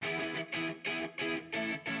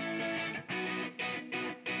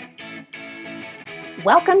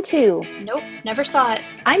Welcome to Nope, never saw it.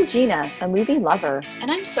 I'm Gina, a movie lover. And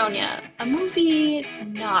I'm Sonia, a movie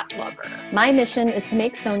not lover. My mission is to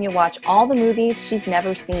make Sonia watch all the movies she's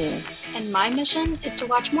never seen. And my mission is to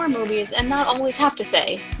watch more movies and not always have to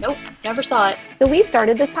say, nope, never saw it. So we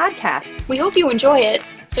started this podcast. We hope you enjoy it.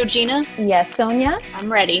 So, Gina? Yes, Sonia?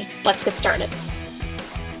 I'm ready. Let's get started.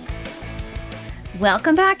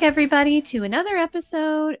 Welcome back, everybody, to another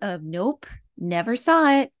episode of Nope, Never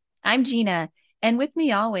Saw It. I'm Gina, and with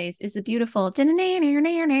me always is the beautiful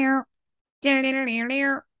Sonia. I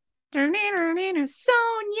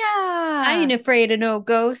ain't afraid of no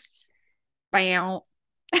ghosts. Bow.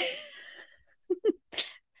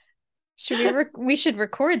 We should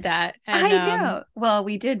record that. And, I know. Well,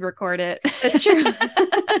 we did record it. That's true.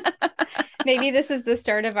 Maybe this is the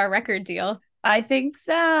start of our record deal. I think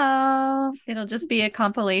so. It'll just be a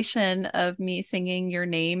compilation of me singing your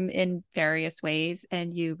name in various ways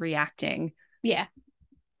and you reacting. Yeah.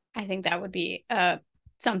 I think that would be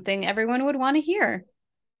something everyone would want to hear.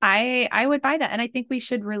 I would buy that. And I think we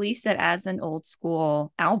should release it as an old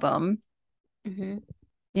school album. Mm-hmm.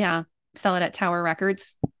 Yeah. Sell it at Tower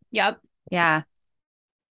Records. Yep. Yeah.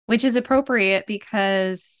 Which is appropriate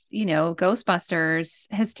because, you know,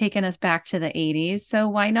 Ghostbusters has taken us back to the 80s. So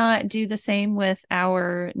why not do the same with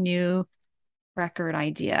our new record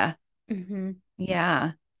idea? Mm-hmm.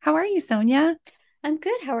 Yeah. How are you, Sonia? I'm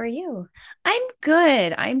good. How are you? I'm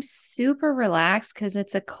good. I'm super relaxed because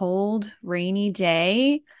it's a cold, rainy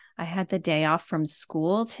day. I had the day off from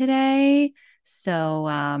school today. So,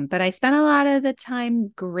 but I spent a lot of the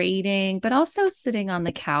time grading, but also sitting on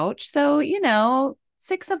the couch. So, you know,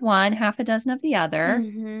 6 of one, half a dozen of the other.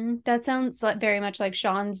 Mm-hmm. That sounds very much like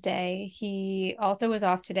Sean's day. He also was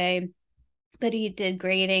off today, but he did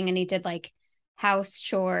grading and he did like house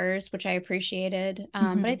chores, which I appreciated.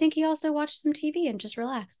 But I think he also watched some TV and just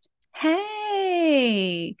relaxed.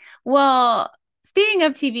 Hey, well, speaking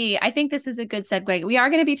of TV, I think this is a good segue. We are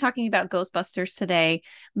going to be talking about Ghostbusters today,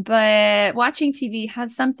 but watching TV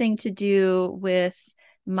has something to do with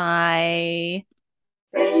my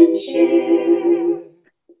friendship.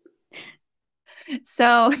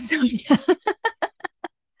 So yeah.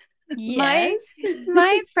 Yes.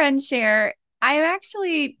 my friend share.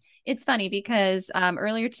 It's funny because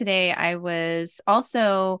earlier today I was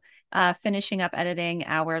also finishing up editing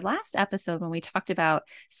our last episode when we talked about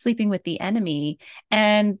Sleeping with the Enemy,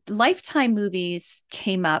 and Lifetime movies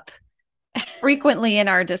came up frequently in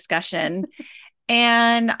our discussion.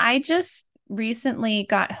 And I just recently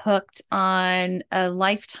got hooked on a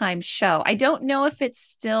Lifetime show. I don't know if it's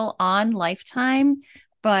still on Lifetime,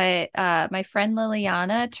 but my friend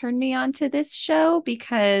Liliana turned me on to this show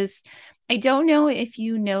because I don't know if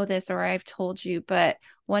you know this or I've told you, but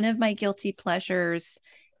one of my guilty pleasures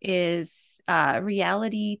is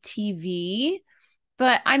reality TV.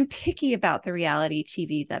 But I'm picky about the reality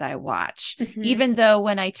TV that I watch, even though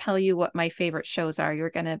when I tell you what my favorite shows are, you're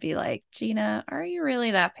going to be like, Gina, are you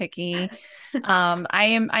really that picky? I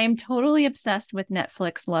am totally obsessed with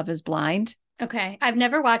Netflix Love is Blind. Okay. I've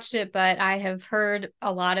never watched it, but I have heard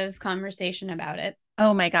a lot of conversation about it.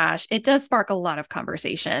 Oh my gosh, it does spark a lot of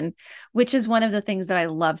conversation, which is one of the things that I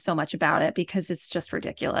love so much about it because it's just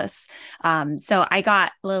ridiculous. So I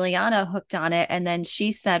got Liliana hooked on it. And then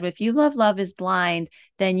she said, if you love Love is Blind,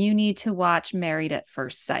 then you need to watch Married at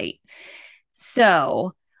First Sight.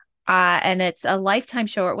 So, and it's a Lifetime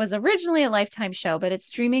show. It was originally a Lifetime show, but it's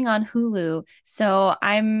streaming on Hulu. So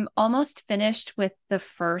I'm almost finished with the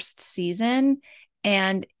first season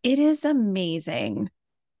and it is amazing.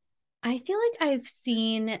 I feel like I've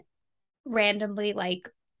seen randomly like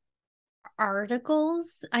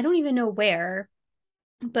articles. I don't even know where,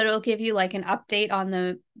 but it'll give you like an update on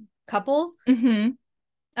the couple. Mm-hmm.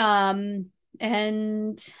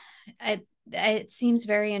 And it seems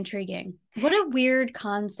very intriguing. What a weird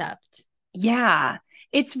concept. Yeah,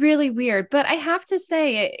 it's really weird, but I have to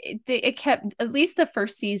say it kept, at least the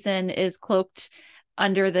first season is cloaked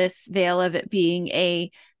under this veil of it being a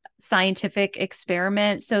scientific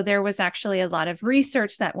experiment. So there was actually a lot of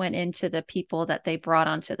research that went into the people that they brought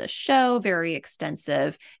onto the show, very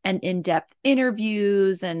extensive and in-depth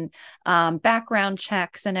interviews and background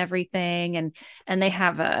checks and everything. And they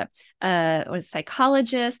have a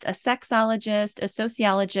psychologist, a sexologist, a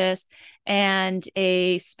sociologist, and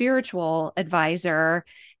a spiritual advisor.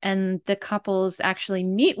 And the couples actually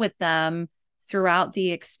meet with them throughout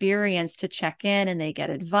the experience to check in, and they get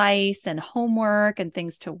advice and homework and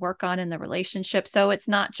things to work on in the relationship. So it's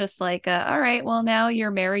not just like, all right, well, now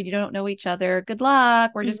you're married, you don't know each other, good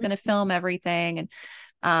luck, we're just going to film everything.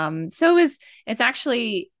 And so it's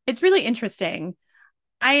really interesting.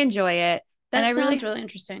 I enjoy it. And I That really, sounds really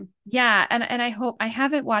interesting. yeah. And I hope I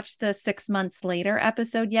haven't watched the 6 months later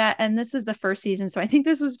episode yet. And this is the first season. So I think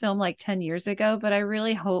this was filmed like 10 years ago, but I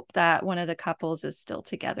really hope that one of the couples is still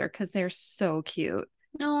together because they're so cute.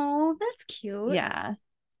 Oh, that's cute. Yeah.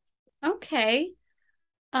 Okay.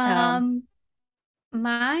 So, Um,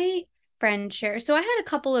 my friend share. So I had a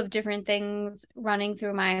couple of different things running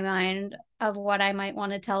through my mind of what I might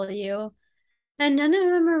want to tell you, and none of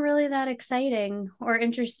them are really that exciting or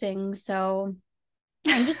interesting. So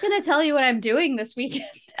I'm just gonna tell you what I'm doing this weekend,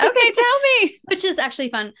 okay, tell me. which is actually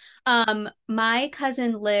fun. My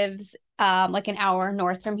cousin lives like an hour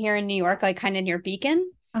north from here in New York, like kind of near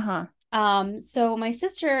Beacon. Uh-huh. So my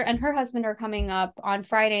sister and her husband are coming up on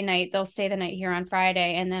Friday night. They'll stay the night here on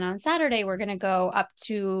Friday. And then on Saturday, we're going to go up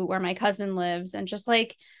to where my cousin lives and just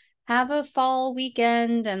like have a fall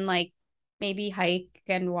weekend and like maybe hike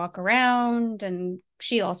and walk around. And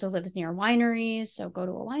she also lives near wineries. So go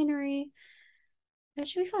to a winery. That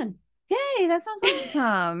should be fun. Yay, that sounds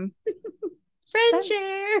awesome. Friend That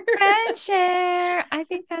share. friend share. I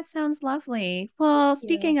think that sounds lovely. Well, Yeah.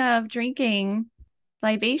 speaking of drinking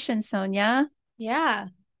libation, Sonia, Yeah.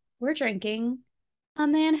 We're drinking a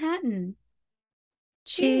Manhattan.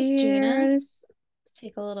 Cheers, Gina. cheers. Let's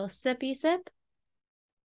take a little sippy sip.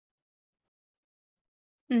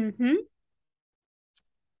 Mm-hmm. You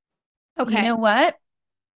know Okay. what?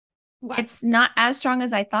 What? It's not as strong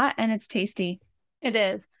as I thought, and it's tasty. It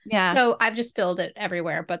is. Yeah. So I've just spilled it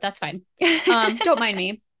everywhere, but that's fine. Don't mind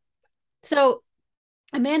me. So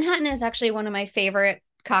a Manhattan is actually one of my favorite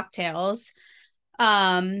cocktails.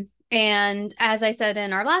 And as I said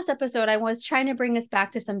in our last episode, I was trying to bring us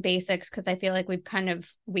back to some basics because I feel like we've kind of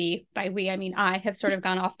by we I mean I have sort of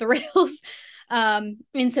gone off the rails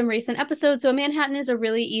in some recent episodes. So a Manhattan is a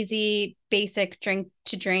really easy basic drink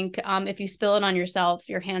to drink. If you spill it on yourself,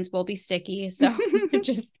 your hands will be sticky, so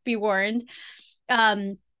just be warned.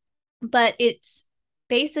 Um, but it's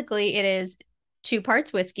basically it is 2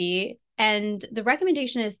 parts whiskey, and the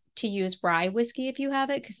recommendation is to use rye whiskey if you have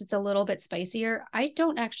it because it's a little bit spicier. I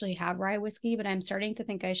don't actually have rye whiskey, but I'm starting to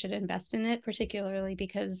think I should invest in it, particularly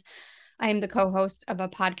because I'm the co-host of a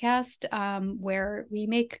podcast where we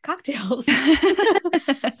make cocktails. But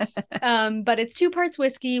it's 2 parts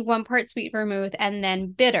whiskey, 1 part sweet vermouth, and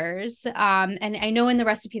then bitters. And I know in the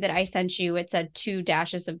recipe that I sent you, it said 2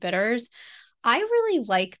 dashes of bitters. I really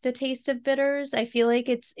like the taste of bitters. I feel like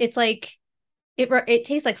it's like it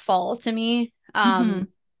tastes like fall to me. Mhm.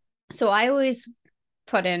 So I always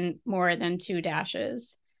put in more than 2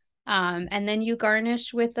 dashes. And then you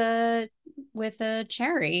garnish with a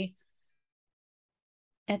cherry.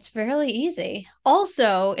 It's fairly easy.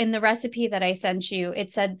 Also, in the recipe that I sent you,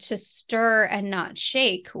 it said to stir and not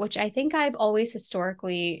shake, which I think I've always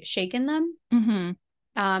historically shaken them. Mhm.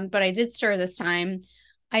 But I did stir this time.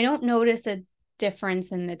 I don't notice a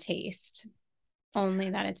difference in the taste, only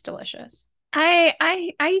that it's delicious.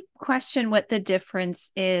 I question what the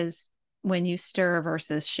difference is when you stir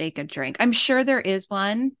versus shake a drink. I'm sure there is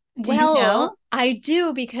one. Do you know? Well, I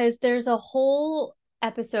do because there's a whole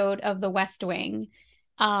episode of The West Wing,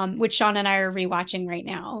 which Sean and I are rewatching right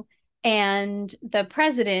now. And the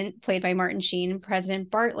president, played by Martin Sheen, President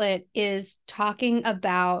Bartlett, is talking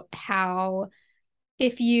about how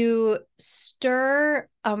if you stir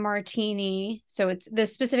a martini, so it's the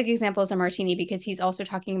specific example is a martini because he's also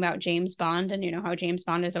talking about James Bond, and you know how James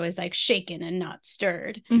Bond is always like shaken and not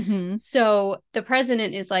stirred. Mm-hmm. So the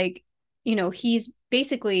president is like, he's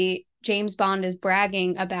basically James Bond is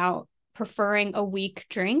bragging about preferring a weak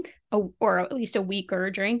drink, or at least a weaker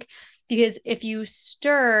drink, because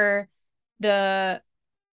the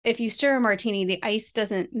if you stir a martini, the ice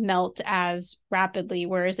doesn't melt as rapidly.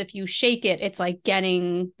 Whereas if you shake it, it's like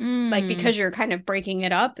getting like because you're kind of breaking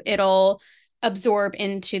it up, it'll absorb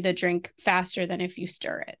into the drink faster than if you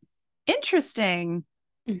stir it. Interesting.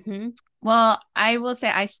 Mm-hmm. Well, I will say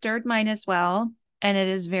I stirred mine as well, and it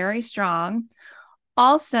is very strong.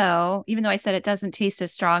 Also, even though I said it doesn't taste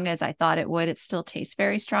as strong as I thought it would, it still tastes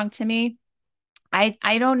very strong to me.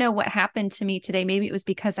 I don't know what happened to me today. Maybe it was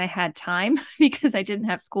because I had time because I didn't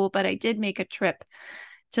have school, but I did make a trip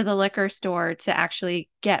to the liquor store to actually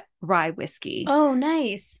get rye whiskey Oh,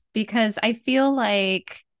 nice. because I feel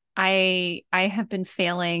like I have been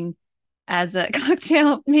failing as a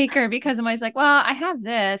cocktail maker because I'm always like, well, I have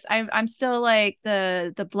this. I'm still like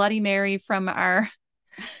the Bloody Mary from our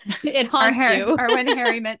It haunts you. our When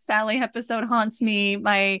Harry Met Sally episode haunts me.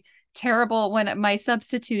 My terrible when my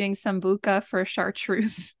substituting sambuca for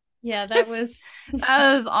chartreuse. Yeah, that was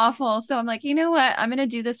That was awful. So I'm like, you know what? I'm gonna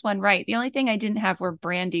do this one right. The only thing I didn't have were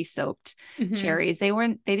brandy soaked Mhm. cherries. They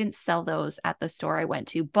didn't sell those at the store I went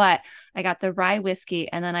to, but I got the rye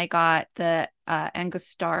whiskey and then I got the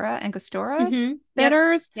Angostura Yep.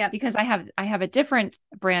 bitters Yep. because I have a different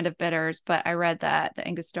brand of bitters, but I read that the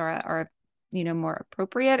Angostura are, more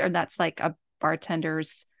appropriate, or that's like a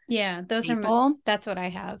bartender's Yeah, staple. that's what I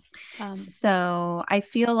have. So I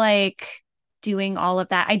feel like doing all of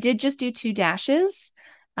that. I did just do 2 dashes.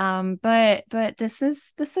 But this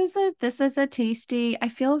is a tasty. I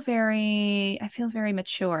feel very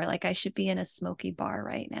mature. Like I should be in a smoky bar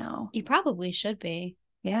right now. You probably should be.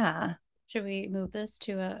 Yeah. Should we move this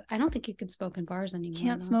to a I don't think you can smoke in bars anymore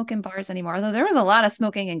Can't though. smoke in bars anymore. Although there was a lot of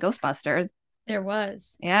smoking in Ghostbusters. There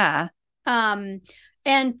was. Yeah. Um,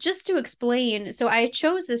 and just to explain, so I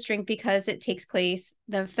chose this drink because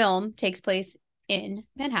the film takes place in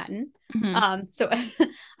Manhattan. Mhm. So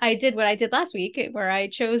I did what I did last week, where I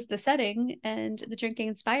chose the setting and the drinking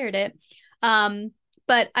inspired it. Um,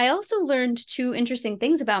 but I also learned two interesting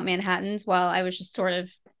things about Manhattans while I was just sort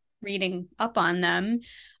of reading up on them.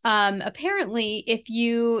 Apparently,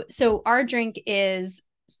 so our drink is,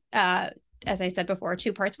 as I said before,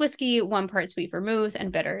 2 parts whiskey, 1 part sweet vermouth,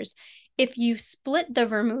 and bitters. If you split the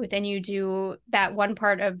vermouth and you do that 1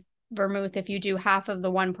 part of vermouth, if you do half of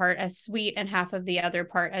the 1 part as sweet and half of the other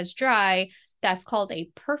part as dry, that's called a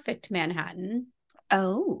perfect Manhattan.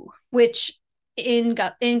 Oh, Which in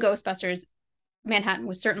Ghostbusters, Manhattan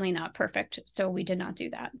was certainly not perfect, so we did not do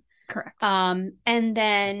that. correct. And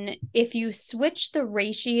then if you switch the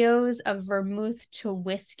ratios of vermouth to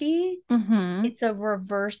whiskey, Mm-hmm. it's a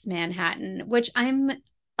reverse Manhattan, which I'm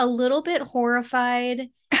a little bit horrified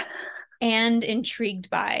and intrigued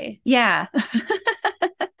by. Yeah.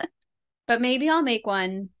 But maybe I'll make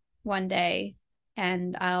one day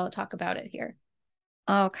and I'll talk about it here.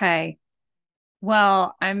 Okay.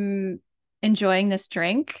 Well, I'm enjoying this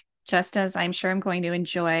drink, just as I'm sure I'm going to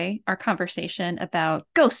enjoy our conversation about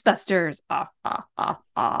Ghostbusters. Ah, ah, ah,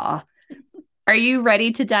 ah. Are you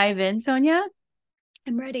ready to dive in, Sonia?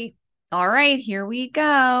 I'm ready. All right, here we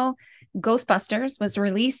go. Ghostbusters was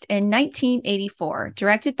released in 1984,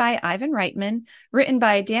 directed by Ivan Reitman, written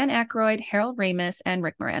by Dan Aykroyd, Harold Ramis, and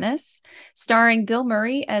Rick Moranis, starring Bill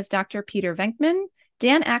Murray as Dr. Peter Venkman,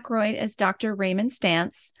 Dan Aykroyd as Dr. Raymond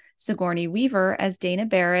Stantz, Sigourney Weaver as Dana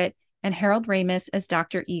Barrett, and Harold Ramis as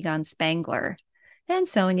Dr. Egon Spangler. Then,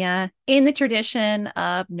 Sonia, in the tradition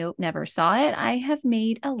of Nope, Never Saw It, I have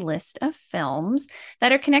made a list of films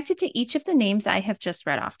that are connected to each of the names I have just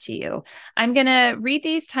read off to you. I'm going to read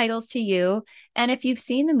these titles to you. And if you've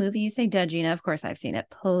seen the movie, you say, Dudgina, of course I've seen it,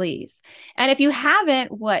 please. And if you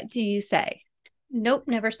haven't, what do you say? Nope,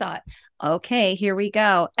 never saw it. Okay, here we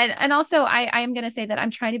go. And also I am going to say that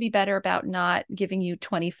I'm trying to be better about not giving you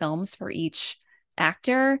 20 films for each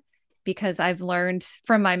actor, because I've learned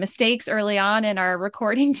from my mistakes early on in our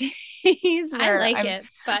recording days I where like I'm it,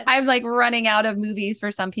 but I'm like running out of movies for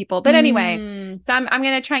some people. But anyway, so I'm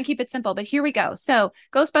going to try and keep it simple, but here we go. So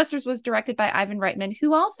Ghostbusters was directed by Ivan Reitman,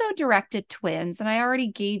 who also directed Twins. And I already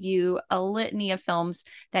gave you a litany of films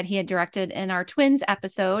that he had directed in our Twins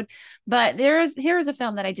episode. But here's a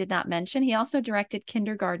film that I did not mention. He also directed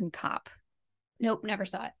Kindergarten Cop. Nope, never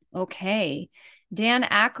saw it. Okay. Dan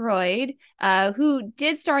Aykroyd, who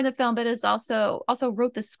did star in the film, but is also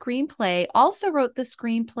wrote the screenplay. Also wrote the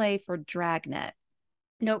screenplay for Dragnet.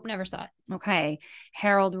 Nope, never saw it. Okay.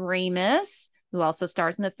 Harold Ramis, who also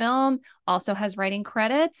stars in the film, also has writing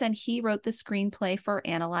credits, and he wrote the screenplay for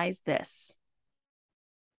Analyze This.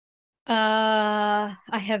 I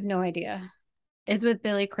have no idea. Is with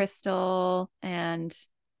Billy Crystal and,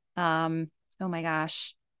 oh my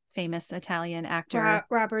gosh, famous Italian actor.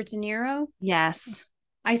 Robert De Niro? Yes.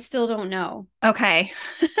 I still don't know. Okay.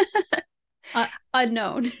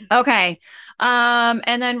 Unknown. Okay.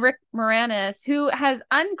 And then Rick Moranis, who has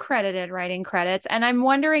uncredited writing credits. And I'm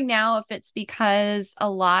wondering now if it's because a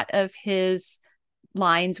lot of his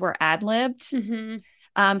lines were ad-libbed.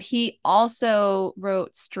 He also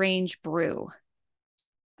wrote Strange Brew.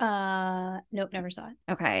 Nope, never saw it.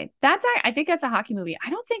 Okay. I think that's a hockey movie. I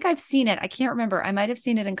don't think I've seen it. I can't remember. I might have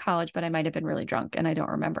seen it in college, but I might have been really drunk and I don't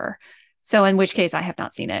remember. So in which case I have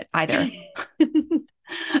not seen it either.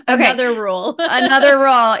 Okay. Another rule. Another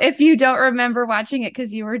rule. If you don't remember watching it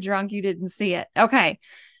because you were drunk, you didn't see it. Okay.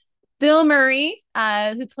 Bill Murray,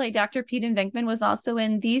 who played Dr. Peter Venkman, was also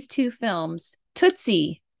in these 2 films.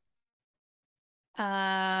 Tootsie.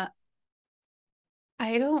 I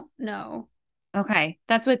don't know. Okay.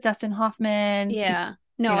 That's with Dustin Hoffman. Yeah.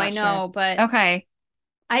 No, You're not I know, sure. but Okay.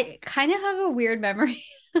 I kind of have a weird memory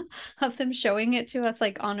of them showing it to us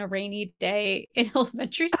like on a rainy day in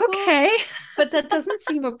elementary school, Okay. but that doesn't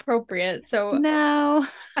seem appropriate. So No,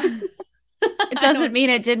 it I doesn't don't. mean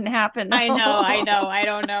it didn't happen though. I know. I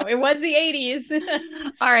don't know. It was the 80s.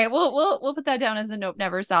 All right, we'll put that down as a nope,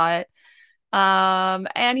 never saw it.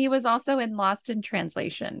 And he was also in Lost in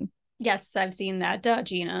Translation. Yes, I've seen that. Duh,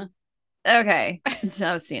 Gina. Okay. So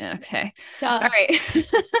I've seen it. Okay. All Duh. right.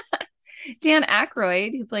 Dan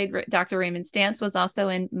Aykroyd, who played Dr. Raymond Stantz, was also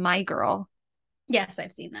in My Girl. Yes,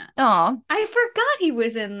 I've seen that. Oh, I forgot he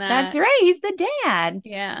was in that. that's right. He's the dad.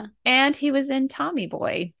 Yeah. And he was in Tommy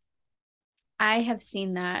Boy. I have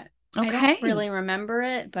seen that. Okay. I don't really remember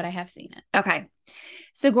it, but I have seen it. Okay.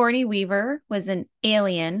 Sigourney Weaver was an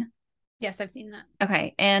Alien. Yes, I've seen that.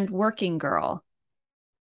 Okay. And Working Girl.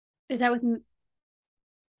 Is that with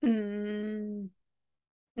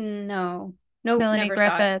no. Nope, Melanie never saw it.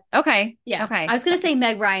 Griffith. Okay. Yeah. Okay. I was gonna say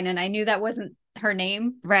Meg Ryan, and I knew that wasn't her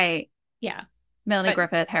name. Right. Yeah. Melanie But-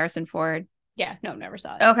 Griffith, Harrison Ford. Yeah, no, never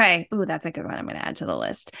saw it. Okay. Ooh, that's a good one. I'm going to add to the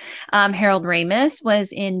list. Harold Ramis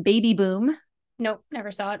was in Baby Boom. Nope,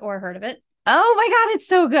 never saw it or heard of it. Oh my God, it's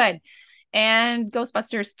so good. And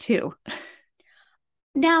Ghostbusters 2.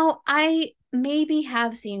 Now, I maybe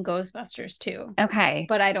have seen Ghostbusters too, Okay.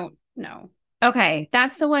 but I don't know. Okay.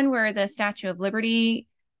 That's the one where the Statue of Liberty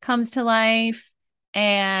comes to life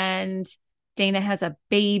and Dana has a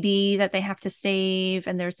baby that they have to save.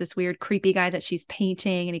 And there's this weird, creepy guy that she's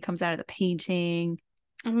painting and he comes out of the painting.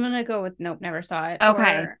 I'm gonna go with nope, never saw it.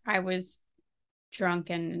 Okay. Or I was drunk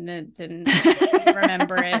and didn't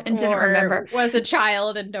remember it. And didn't or remember. Was a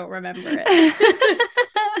child and don't remember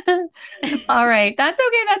it. All right. That's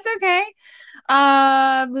okay. That's okay.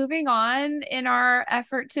 Moving on in our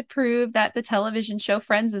effort to prove that the television show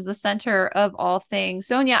Friends is the center of all things.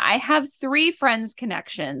 Sonia, I have 3 Friends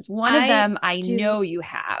connections. One of them I know you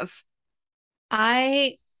have.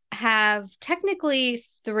 I have technically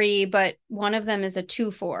 3, but one of them is a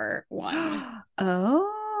 2-for-1.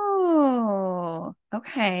 Oh,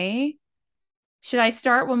 okay. Should I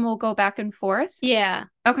start when we'll go back and forth? Yeah.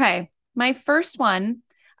 Okay. My first one,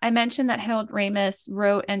 I mentioned that Harold Ramis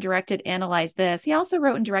wrote and directed Analyze This. He also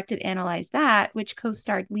wrote and directed Analyze That, which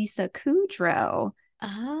co-starred Lisa Kudrow.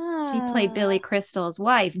 She played Billy Crystal's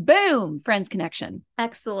wife. Boom! Friends connection.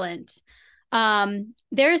 Excellent.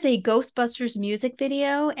 There's a Ghostbusters music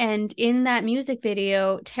video, and in that music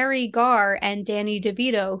video, Terry Garr and Danny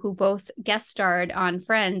DeVito, who both guest starred on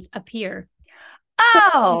Friends, appear.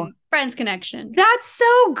 Oh, Friends connection. that's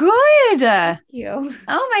so good. Thank you.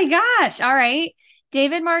 Oh my gosh. All right.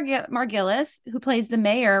 David Margulis, who plays the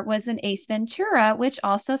mayor, was in Ace Ventura, which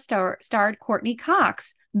also starred Courtney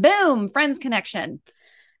Cox. Boom! Friends connection.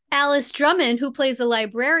 Alice Drummond, who plays a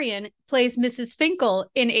librarian, plays Mrs. Finkel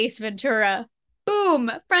in Ace Ventura.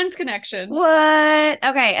 Boom! Friends connection. What?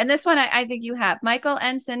 Okay. And this one I think you have. Michael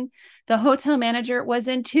Ensign, the hotel manager, was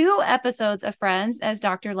in 2 episodes of Friends as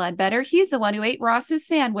Dr. Ledbetter. He's the one who ate Ross's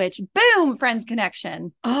sandwich. Boom! Friends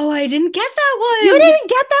connection. Oh, I didn't get that one. You didn't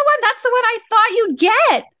get that one? That's the one I thought you'd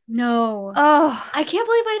get. No. Oh, I can't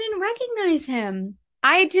believe I didn't recognize him.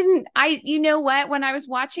 I didn't. You know what? When I was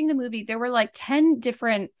watching the movie, there were like 10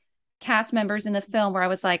 different cast members in the film where I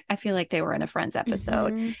was like, I feel like they were in a Friends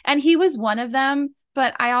episode. Mhm. And he was one of them.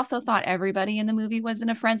 But I also thought everybody in the movie was in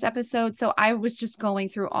a Friends episode. So I was just going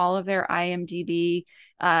through all of their IMDb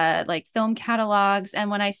like film catalogs. And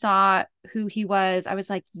when I saw who he was, I was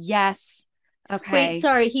like, yes. Okay. Wait,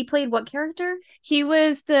 sorry. He played what character? He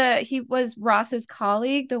was Ross's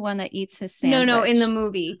colleague, the one that eats his sandwich. No, in the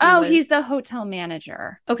movie. He's the hotel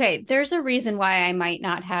manager. Okay, there's a reason why I might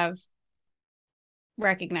not have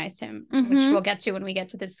recognized him, which Mhm. we'll get to when we get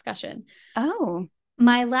to the discussion. Oh.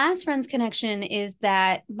 My last Friends connection is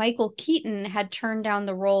that Michael Keaton had turned down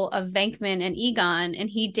the role of Venkman and Egon, and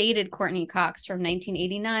he dated Courtney Cox from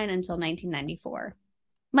 1989 until 1994.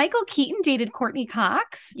 Michael Keaton dated Courtney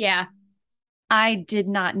Cox? Yeah. I did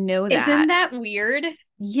not know that. Isn't that weird?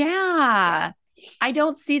 Yeah. I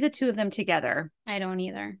don't see the 2 of them together. I don't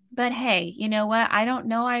either. But hey, you know what? I don't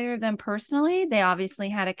know either of them personally. They obviously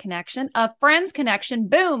had a connection, a Friends connection.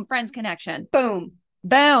 Boom, Friends connection. Boom.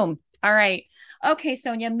 Boom. All right. Okay,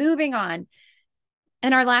 Sonia, moving on.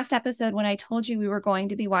 In our last episode, when I told you we were going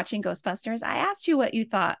to be watching Ghostbusters, I asked you what you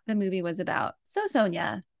thought the movie was about. So,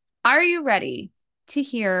 Sonia, are you ready to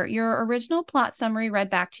hear your original plot summary read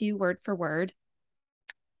back to you word for word?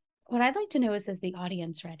 What I'd like to know is the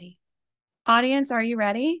audience ready? Audience, are you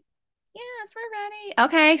ready? Yes, we're ready.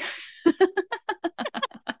 Okay.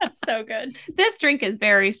 That's so good. This drink is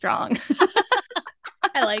very strong.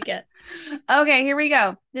 I like it. Okay, here we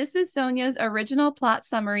go. This is Sonia's original plot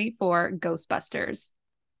summary for Ghostbusters.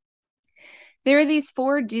 There are these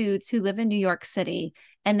four dudes who live in New York City,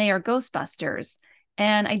 and they are Ghostbusters.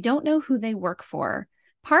 And I don't know who they work for.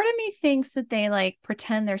 Part of me thinks that they like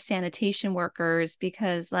pretend they're sanitation workers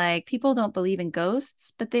because like people don't believe in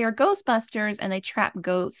ghosts, but they are Ghostbusters and they trap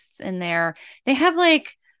ghosts in there. They have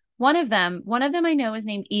like one of them I know is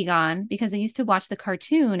named Egon because I used to watch the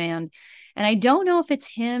cartoon, and I don't know if it's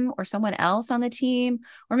him or someone else on the team,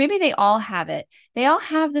 or maybe they all have it. They all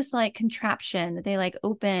have this like contraption that they like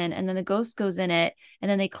open and then the ghost goes in it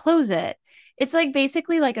and then they close it. It's like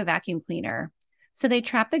basically like a vacuum cleaner. So they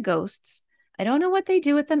trap the ghosts. I don't know what they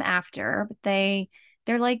do with them after, but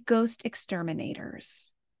they're like ghost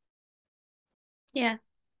exterminators. Yeah.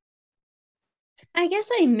 I guess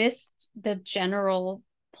I missed the general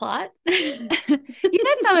plot. You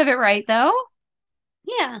got some of it right though.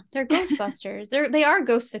 Yeah, they're Ghostbusters. They are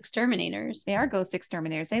ghost exterminators. They are ghost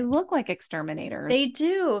exterminators. They look like exterminators. They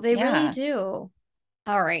do. They really Yeah. do.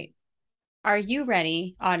 All right. Are you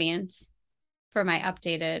ready, audience, for my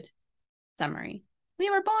updated summary? We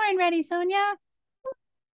were born ready, Sonia.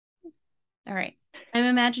 All right. I'm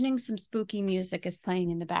imagining some spooky music is playing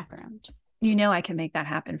in the background. You know I can make that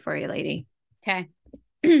happen for you, lady. Okay.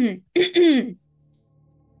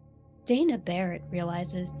 Dana Barrett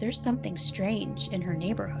realizes there's something strange in her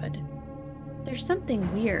neighborhood. There's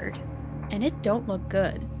something weird, and it don't look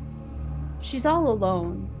good. She's all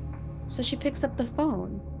alone, so she picks up the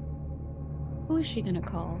phone. Who is she gonna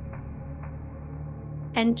call?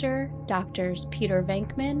 Enter Doctors Peter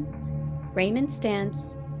Venkman, Raymond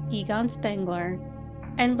Stantz, Egon Spengler,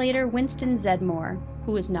 and later Winston Zedmore,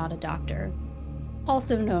 who is not a doctor,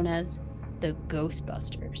 also known as the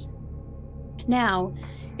Ghostbusters. Now,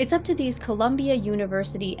 it's up to these Columbia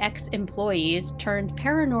University ex-employees turned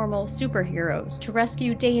paranormal superheroes to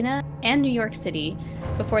rescue Dana and New York City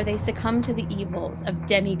before they succumb to the evils of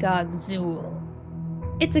demigod Zool.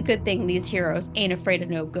 It's a good thing these heroes ain't afraid of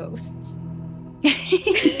no ghosts.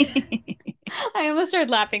 I almost started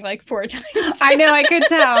laughing like 4 times. I know, I could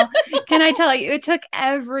tell. Can I tell you, it took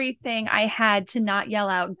everything I had to not yell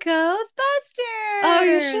out Ghostbusters. Oh,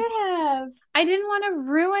 you should have. I didn't want to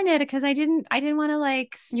ruin it because I didn't want to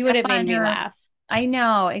like You would have step made on me your- laugh. I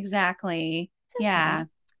know, exactly. Okay. Yeah.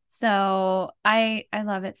 So I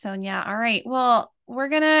love it, Sonia. All right. Well, we're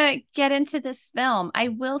gonna get into this film. I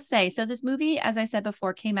will say, so this movie, as I said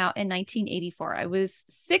before, came out in 1984. I was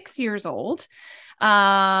 6 years old.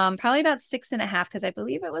 Probably about 6.5, because I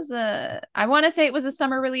believe it was I want to say it was a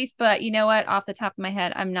summer release, but you know what? Off the top of my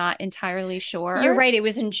head, I'm not entirely sure. You're right. It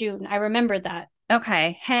was in June. I remembered that.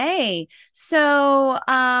 Okay. Hey. So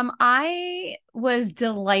I was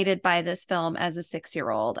delighted by this film as a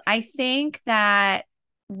 6-year-old. I think that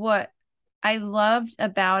what I loved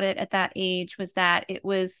about it at that age was that it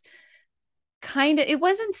was it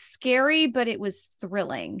wasn't scary, but it was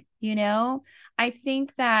thrilling, you know? I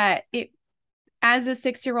think that as a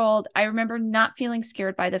 6-year-old, I remember not feeling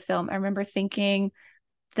scared by the film. I remember thinking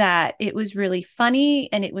that it was really funny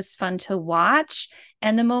and it was fun to watch.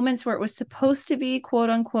 And the moments where it was supposed to be quote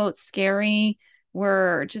unquote scary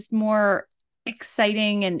were just more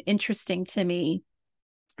exciting and interesting to me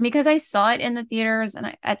because I saw it in the theaters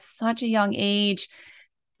and at such a young age.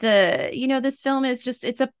 This film is just,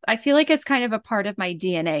 I feel like it's kind of a part of my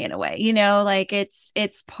DNA in a way, like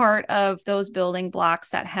it's part of those building blocks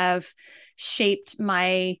that have shaped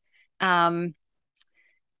my, how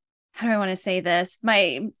do I want to say this?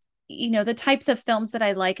 The types of films that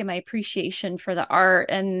I like and my appreciation for the art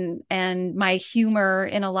and my humor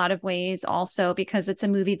in a lot of ways also, because it's a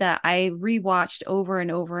movie that I rewatched over and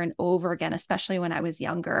over and over again, especially when I was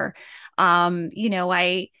younger.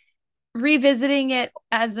 I revisiting it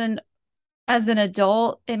as an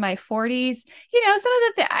adult in my 40s, some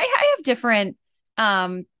of the I have different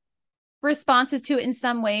responses to it in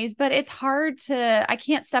some ways, but it's hard I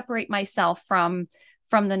can't separate myself from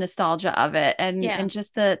the nostalgia of it and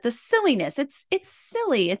just the silliness. It's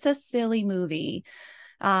silly. It's a silly movie.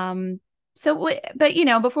 But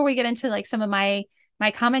before we get into like some of my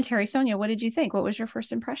commentary, Sonia, what did you think? What was your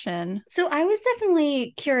first impression? So I was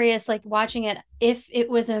definitely curious, like watching it, if it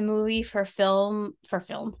was a movie for film.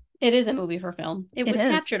 It is a movie for film. It was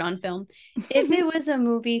captured on film. If it was a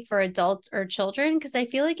movie for adults or children, because I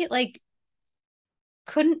feel like it like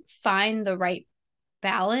couldn't find the right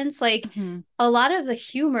balance. Like a lot of the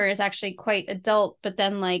humor is actually quite adult, but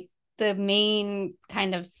then like the main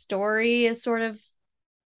kind of story is sort of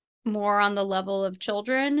more on the level of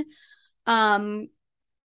children.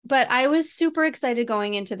 But I was super excited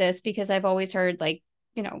going into this because I've always heard like,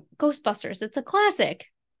 Ghostbusters, it's a classic.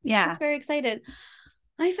 Yeah. I was very excited.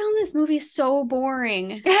 I found this movie so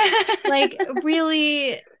boring. Like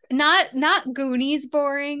really, not Goonies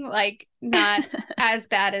boring, like not as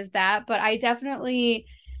bad as that, but I definitely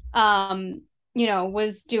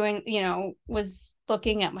was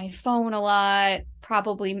looking at my phone a lot,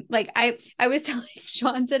 probably like I was telling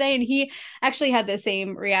Sean today, and he actually had the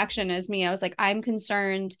same reaction as me. I was like, I'm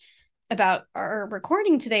concerned about our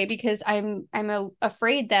recording today because I'm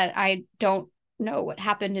afraid that I don't know what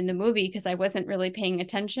happened in the movie because I wasn't really paying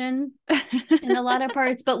attention in a lot of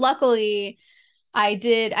parts. But luckily I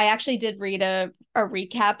actually did read a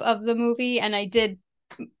recap of the movie, and I did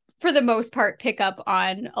for the most part pick up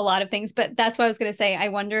on a lot of things. But that's what I was going to say. I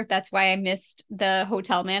wonder if that's why I missed the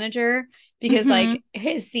hotel manager, because like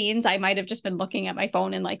his scenes, I might have just been looking at my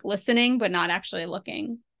phone and like listening, but not actually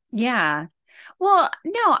looking. Yeah. Well,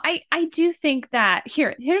 no, I do think that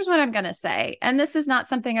here's what I'm going to say. And this is not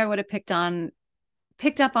something I would have picked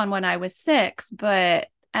up on when I was 6, but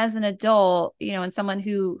as an adult, and someone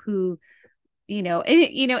who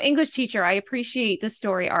English teacher, I appreciate the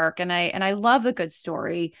story arc, and I love a good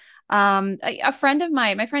story. A friend of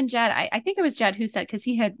mine, my friend Jed, I think it was Jed who said, because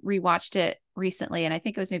he had rewatched it recently, and I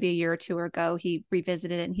think it was maybe a year or two ago, he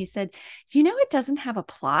revisited it and he said, it doesn't have a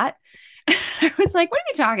plot. I was like, what are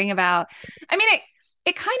you talking about? I mean,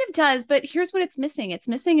 it kind of does, but here's what it's missing. It's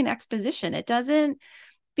missing an exposition. It doesn't,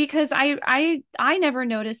 because I never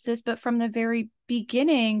noticed this, but from the very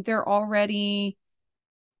beginning, they're already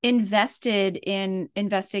invested in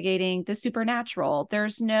investigating the supernatural.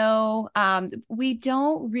 There's no, we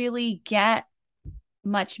don't really get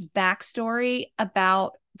much backstory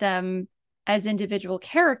about them as individual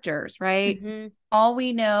characters, right? Mm-hmm. All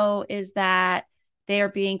we know is that they are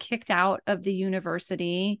being kicked out of the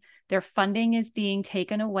university. Their funding is being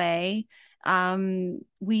taken away.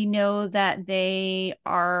 We know that they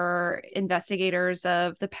are investigators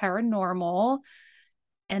of the paranormal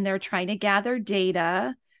and they're trying to gather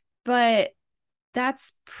data, but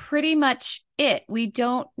that's pretty much it. We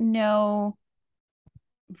don't know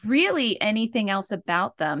really anything else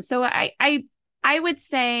about them. So I would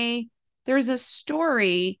say there's a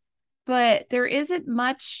story, but there isn't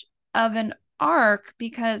much of an arc,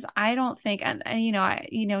 because I don't think, and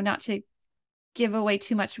not to give away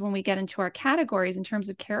too much when we get into our categories in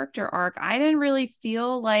terms of character arc, I didn't really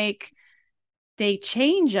feel like they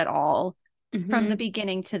change at all from the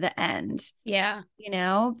beginning to the end. Yeah.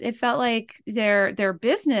 It felt like their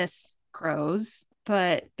business grows,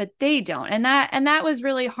 but they don't. And that was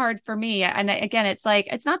really hard for me. And again, it's like,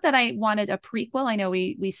 it's not that I wanted a prequel. I know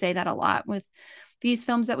we say that a lot with these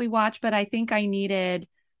films that we watch, but I think I needed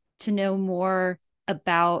to know more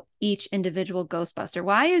about each individual Ghostbuster.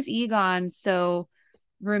 Why is Egon so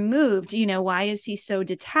removed? Why is he so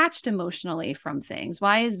detached emotionally from things?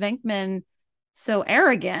 Why is Venkman so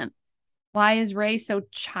arrogant? Why is Ray so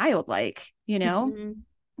childlike?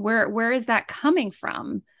 Where is that coming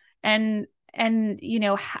from? And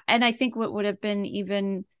I think what would have been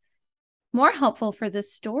even more helpful for the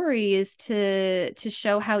story is to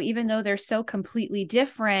show how, even though they're so completely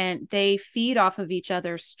different, they feed off of each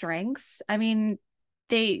other's strengths. I mean,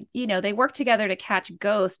 they work together to catch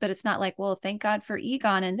ghosts, but it's not like, well, thank God for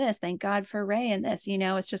Egon and this, thank God for Ray and this,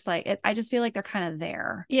 it's just like, I just feel like they're kind of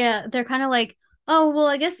there. Yeah. They're kind of like, oh, well,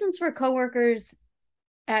 I guess since we're coworkers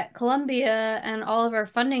at Columbia and all of our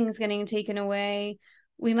funding is getting taken away,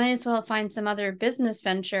 we might as well find some other business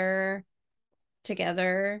venture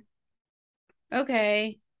together.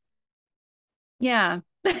 Okay. Yeah.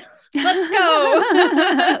 Let's go.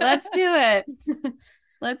 Let's do it.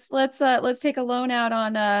 Let's take a loan out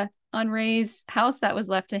on Ray's house that was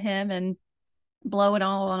left to him and blow it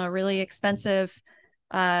all on a really expensive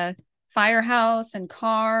firehouse and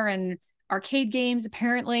car and arcade games.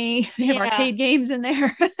 Apparently they have arcade games in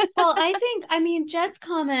there. Well, I mean, Jed's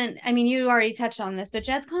comment, you already touched on this, but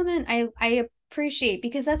Jed's comment, I appreciate,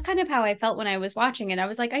 because that's kind of how I felt when I was watching it. I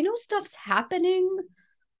was like, I know stuff's happening,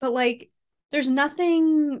 but like, there's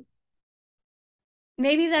nothing.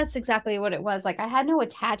 Maybe that's exactly what it was. Like, I had no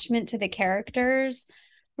attachment to the characters,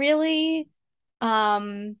 really.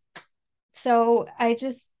 So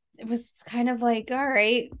it was kind of like, all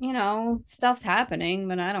right, stuff's happening,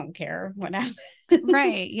 but I don't care what happens.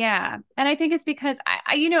 Right. Yeah. And I think it's because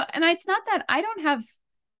I and it's not that I don't have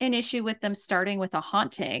an issue with them starting with a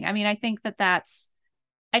haunting. I mean, I think that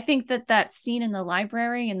scene in the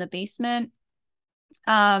library in the basement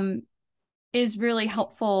is really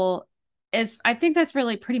helpful. I think that's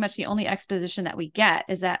really pretty much the only exposition that we get,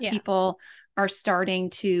 is that people are starting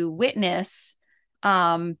to witness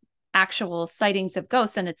actual sightings of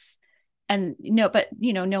ghosts, but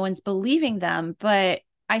no one's believing them. But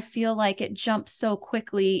I feel like it jumps so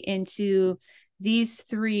quickly into these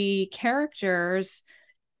 3 characters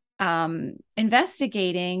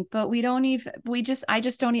investigating, but I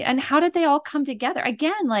just don't and how did they all come together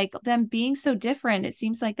again, like them being so different? It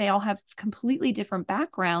seems like they all have completely different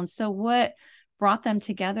backgrounds. So what brought them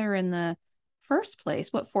together in the first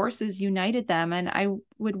place? What forces united them? And I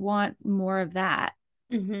would want more of that.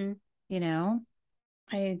 Mm-hmm. You know,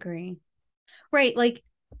 I agree. Right, like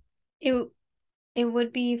it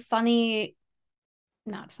would be funny,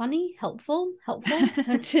 not funny, helpful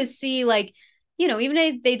to see, like, even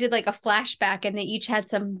if they did like a flashback and they each had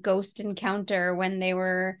some ghost encounter when they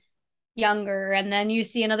were younger, and then you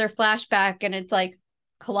see another flashback and it's like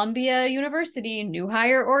Columbia University new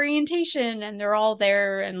hire orientation, and they're all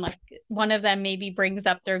there, and like one of them maybe brings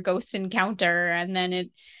up their ghost encounter, and then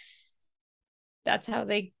that's how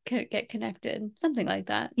they get connected, something like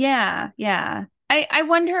that. yeah. I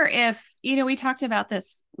wonder if, we talked about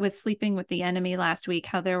this with Sleeping with the Enemy last week,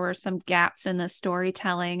 how there were some gaps in the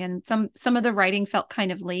storytelling, and some of the writing felt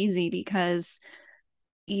kind of lazy because,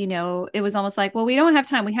 it was almost like, well, we don't have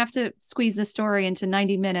time. We have to squeeze the story into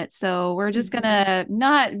 90 minutes. So we're just going to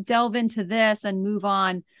not delve into this and move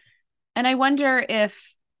on. And I wonder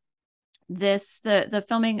if the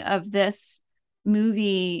filming of this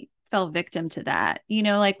movie fell victim to that.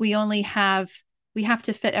 Like we have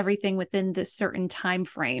to fit everything within this certain time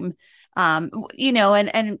frame.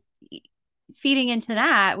 And feeding into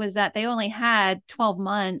that was that they only had 12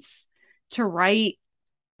 months to write,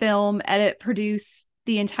 film, edit, produce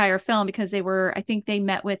the entire film, because I think they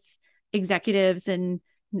met with executives in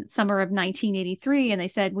summer of 1983 and they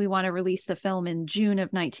said, we want to release the film in June of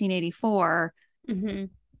 1984. Mm-hmm.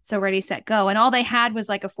 So ready, set, go. And all they had was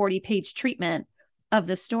like a 40-page treatment of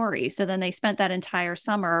the story. So then they spent that entire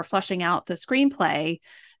summer fleshing out the screenplay,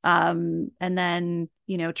 and then,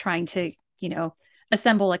 trying to,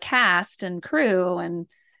 assemble a cast and crew and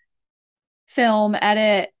film,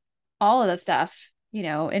 edit, all of the stuff,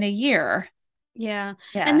 in a year. Yeah.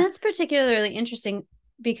 And that's particularly interesting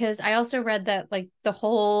because I also read that like the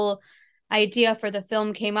whole idea for the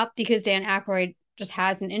film came up because Dan Aykroyd just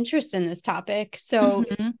has an interest in this topic. So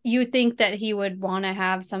you think that he would want to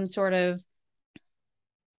have some sort of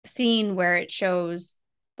scene where it shows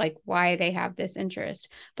like why they have this interest.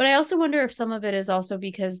 But I also wonder if some of it is also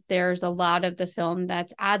because there's a lot of the film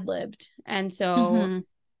that's ad-libbed. And so,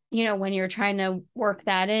 when you're trying to work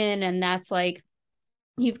that in, and that's like,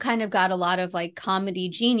 you've kind of got a lot of like comedy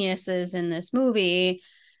geniuses in this movie,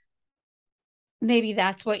 maybe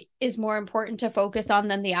that's what is more important to focus on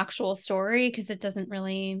than the actual story, because it doesn't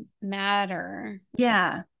really matter.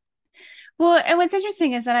 Yeah. Well, and what's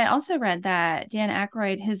interesting is that I also read that Dan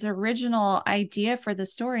Aykroyd, his original idea for the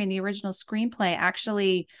story and the original screenplay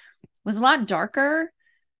actually was a lot darker,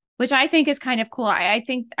 which I think is kind of cool. I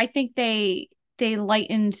think they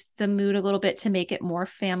lightened the mood a little bit to make it more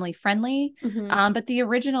family friendly. But the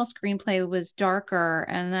original screenplay was darker,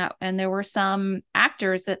 and there were some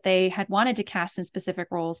actors that they had wanted to cast in specific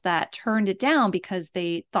roles that turned it down because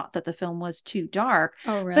they thought that the film was too dark.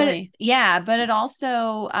 Oh, really? But it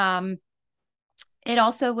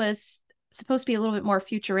also was supposed to be a little bit more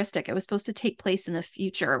futuristic. It was supposed to take place in the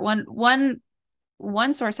future. One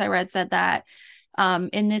source I read said that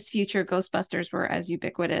in this future, Ghostbusters were as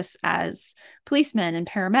ubiquitous as policemen and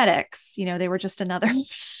paramedics. They were just another,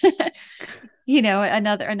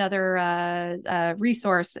 another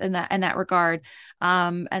resource in that regard.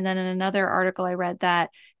 And then in another article, I read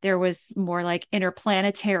that there was more like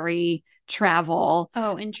interplanetary travel.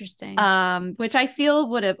 Oh, interesting. Which I feel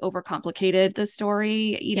would have overcomplicated the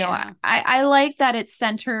story. I like that it's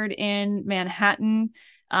centered in Manhattan,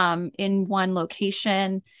 in one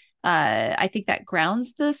location. I think that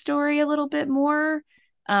grounds the story a little bit more.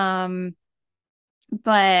 But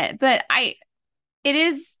it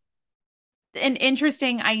is an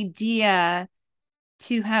interesting idea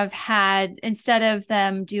to have had, instead of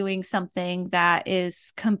them doing something that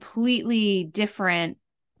is completely different,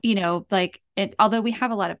 although we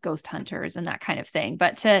have a lot of ghost hunters and that kind of thing,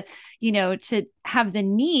 but to have the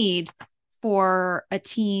need for a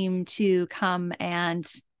team to come and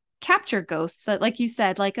capture ghosts, like you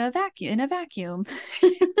said, like a vacuum.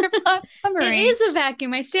 Plot summary. It is a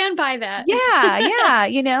vacuum. I stand by that. Yeah.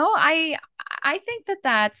 I think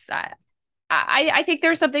that's I think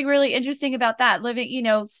there's something really interesting about that,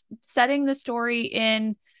 living, setting the story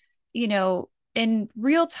in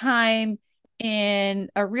real time, in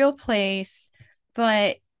a real place,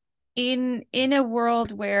 but in a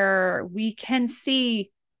world where we can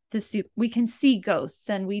see ghosts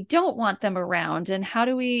and we don't want them around, and how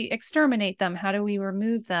do we exterminate them, how do we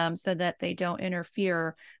remove them so that they don't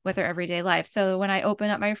interfere with our everyday life? So when I open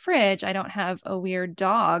up my fridge, I don't have a weird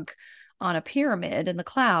dog on a pyramid in the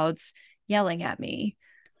clouds yelling at me.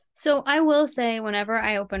 So I will say, whenever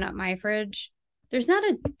I open up my fridge, there's not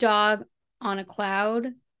a dog on a cloud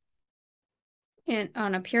and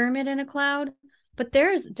on a pyramid in a cloud, but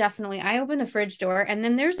there's definitely, I open the fridge door and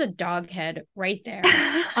then there's a dog head right there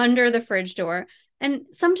under the fridge door. And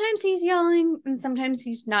sometimes he's yelling and sometimes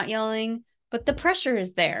he's not yelling, but the pressure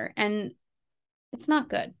is there and it's not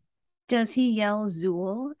good. Does he yell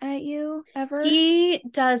Zool at you ever? He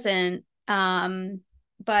doesn't.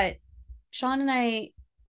 But Sean and I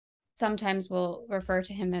sometimes will refer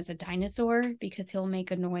to him as a dinosaur because he'll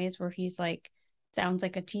make a noise where he's like, sounds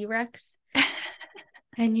like a T-Rex.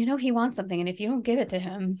 And you know he wants something, and if you don't give it to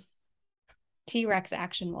him, T-Rex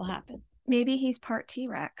action will happen. Maybe he's part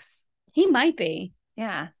T-Rex. He might be.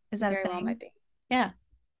 Yeah. Is that Very a thing? well might be. Yeah.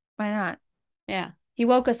 Why not? Yeah. He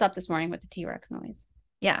woke us up this morning with the T-Rex noise.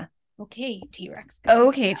 Yeah. Okay, T-Rex.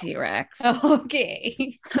 Okay, T-Rex.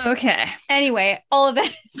 Okay. Okay. Anyway, all of that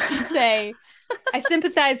is to say, I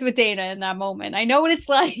sympathize with Dana in that moment. I know what it's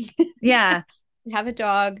like. Yeah. Have a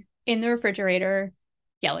dog in the refrigerator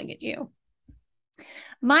yelling at you.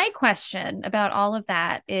 My question about all of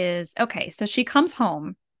that is, okay, so she comes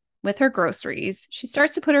home with her groceries. She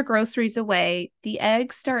starts to put her groceries away. The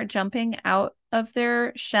eggs start jumping out of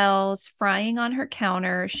their shells, frying on her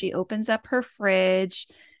counter. She opens up her fridge.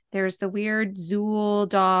 There's the weird Zool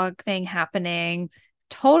dog thing happening.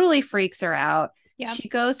 Totally freaks her out. Yep. She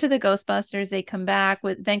goes to the Ghostbusters. They come back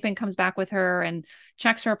with Venkman comes back with her and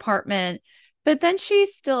checks her apartment. But then she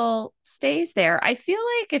still stays there. I feel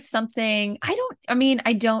like if something,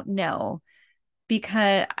 I don't know,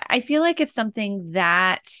 because I feel like if something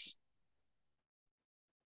that,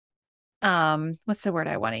 what's the word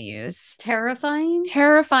I want to use?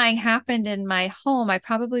 Terrifying happened in my home, I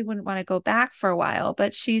probably wouldn't want to go back for a while,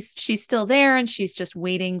 but she's still there and she's just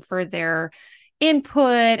waiting for their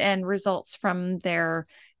input and results from their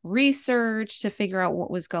research to figure out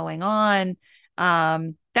what was going on.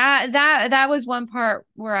 That was one part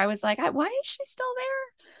where I was like, why is she still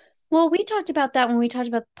there? Well, we talked about that when we talked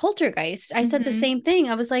about Poltergeist. I said the same thing.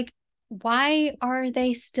 I was like, why are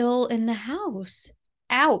they still in the house?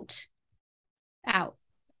 Out.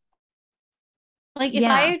 Like, if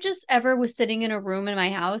I just ever was sitting in a room in my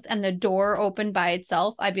house and the door opened by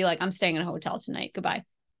itself, I'd be like, I'm staying in a hotel tonight. Goodbye.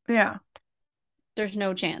 Yeah. There's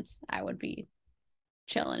no chance I would be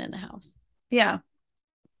chilling in the house. Yeah.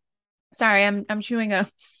 Sorry, I'm chewing a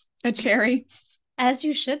cherry. As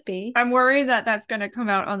you should be. I'm worried that that's going to come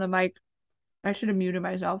out on the mic. I should have muted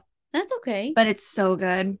myself. That's okay. But it's so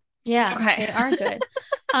good. Yeah, okay. They are good.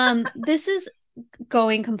 This is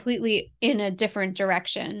going completely in a different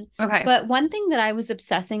direction. Okay. But one thing that I was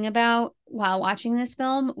obsessing about while watching this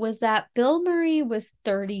film was that Bill Murray was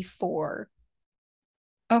 34.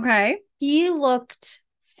 Okay. He looked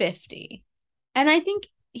 50. And I think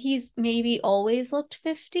he's maybe always looked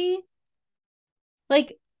 50.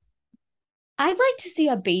 Like, I'd like to see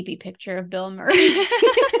a baby picture of Bill Murray.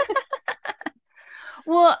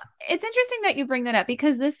 Well, it's interesting that you bring that up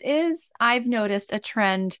because I've noticed a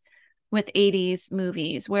trend with 80s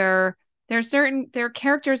movies where there are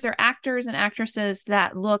characters, there are actors and actresses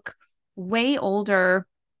that look way older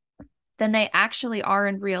than they actually are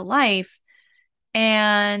in real life.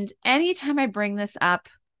 And anytime I bring this up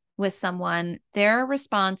with someone, their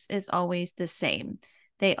response is always the same.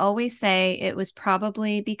 They always say it was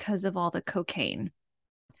probably because of all the cocaine.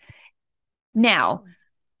 Now,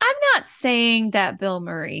 I'm not saying that Bill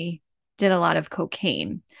Murray did a lot of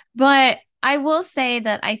cocaine, but I will say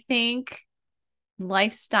that I think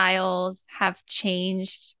lifestyles have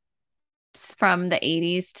changed from the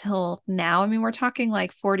 80s till now. I mean, we're talking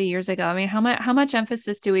like 40 years ago. I mean, how much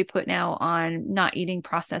emphasis do we put now on not eating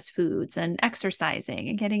processed foods and exercising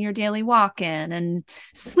and getting your daily walk in and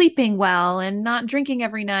sleeping well and not drinking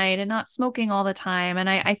every night and not smoking all the time? And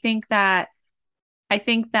I think that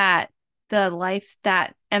that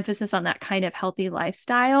emphasis on that kind of healthy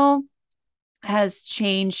lifestyle has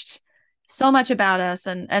changed so much about us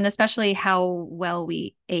and especially how well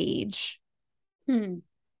we age.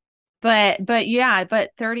 But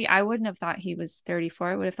 30, I wouldn't have thought he was 34.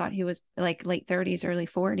 I would have thought he was like late 30s, early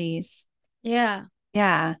 40s. Yeah.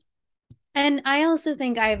 Yeah. And I also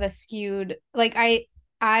think I have a skewed, like, I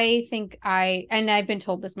think and I've been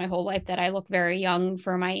told this my whole life that I look very young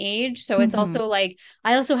for my age. So it's also like,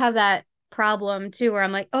 I also have that problem too, where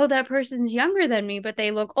I'm like, oh, that person's younger than me, but they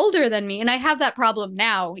look older than me. And I have that problem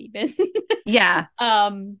now even. Yeah.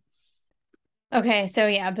 Okay, so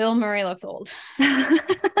yeah, Bill Murray looks old.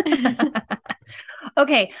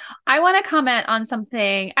 Okay, I want to comment on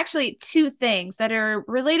something, actually, two things that are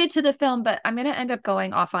related to the film, but I'm going to end up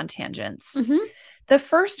going off on tangents. Hmm. The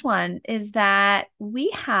first one is that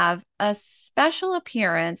we have a special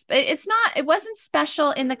appearance, but it wasn't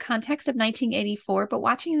special in the context of 1984, but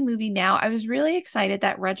watching the movie now, I was really excited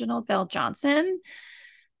that Reginald VelJohnson,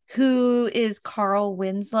 who is Carl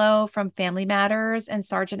Winslow from Family Matters and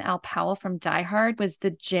Sergeant Al Powell from Die Hard, was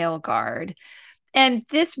the jail guard. And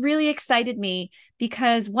this really excited me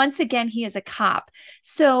because once again, he is a cop.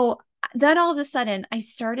 So then all of a sudden, I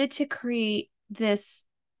started to create this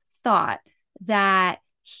thought that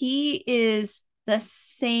he is the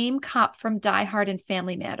same cop from Die Hard and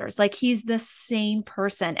Family Matters. Like he's the same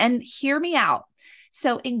person. And hear me out.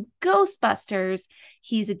 So in Ghostbusters,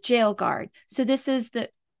 he's a jail guard. So this is the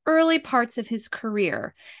early parts of his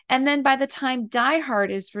career. And then by the time Die Hard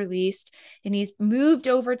is released and he's moved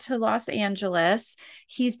over to Los Angeles,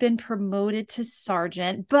 he's been promoted to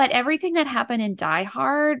sergeant. But everything that happened in Die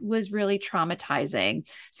Hard was really traumatizing.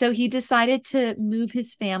 So he decided to move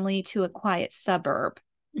his family to a quiet suburb.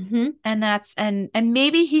 Hmm. And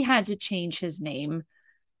maybe he had to change his name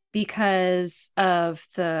because of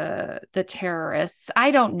the terrorists. I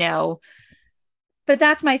don't know. But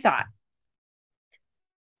that's my thought.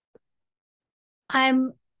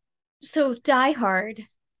 I'm so Die Hard.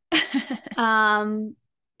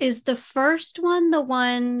 Is the first one the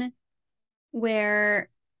one where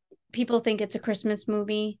people think it's a Christmas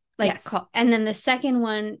movie? Like, Yes. and then the second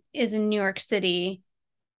one is in New York City,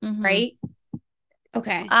 Mhm. right?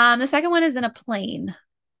 Okay. The second one is in a plane.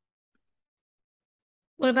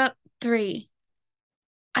 What about 3?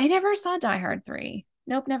 I never saw Die Hard 3.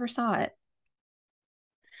 Nope, never saw it.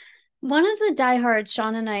 One of the Die Hards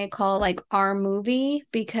Sean and I call like our movie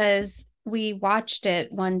because we watched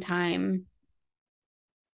it one time.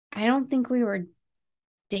 I don't think we were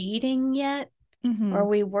dating yet, or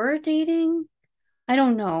we were dating. I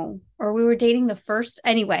don't know. Or we were dating the first.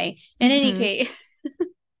 Anyway, in any case,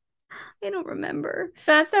 I don't remember.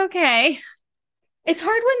 That's okay. It's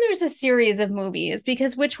hard when there's a series of movies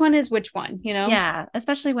because which one is which one, you know? Yeah,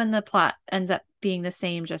 especially when the plot ends up being the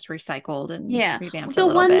same, just recycled and Yeah. revamped a The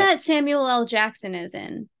little one bit. that Samuel L. Jackson is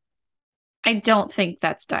in. I don't think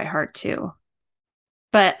that's Die Hard 2.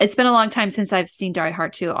 But it's been a long time since I've seen Die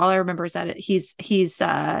Hard 2. All I remember is that he's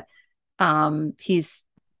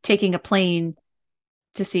taking a plane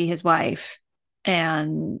to see his wife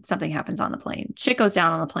and something happens on the plane. Shit goes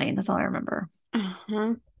down on the plane. That's all I remember.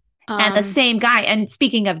 Uh-huh. And the same guy. And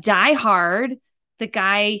speaking of Die Hard, the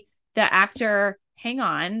actor, hang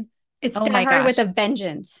on. It's Oh Die my Hard gosh. with a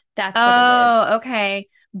Vengeance. That's what it is. Okay.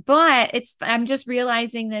 But I'm just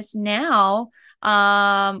realizing this now.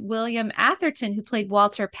 William Atherton, who played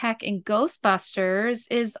Walter Peck in Ghostbusters,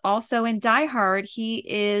 is also in Die Hard. He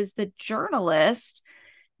is the journalist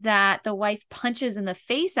that the wife punches in the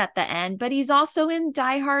face at the end, but he's also in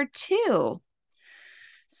Die Hard too.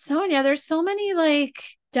 So yeah, there's so many like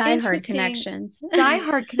Die Hard connections. Die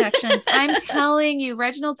Hard connections. I'm telling you,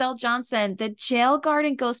 Reginald VelJohnson, the jail guard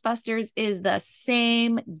in Ghostbusters, is the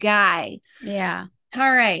same guy. Yeah.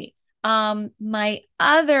 All right. My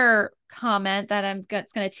other comment that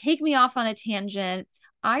it's going to take me off on a tangent.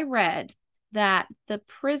 I read that the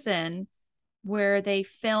prison where they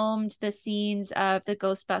filmed the scenes of the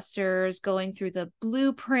Ghostbusters going through the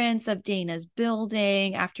blueprints of Dana's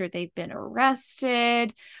building after they've been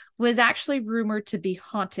arrested was actually rumored to be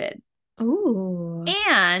haunted. Ooh.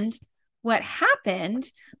 And what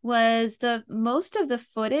happened was the most of the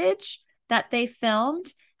footage that they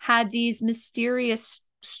filmed had these mysterious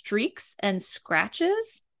streaks and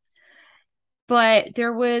scratches, but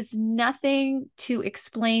there was nothing to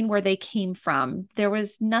explain where they came from. There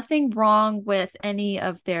was nothing wrong with any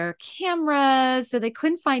of their cameras, so they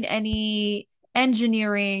couldn't find any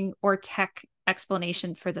engineering or tech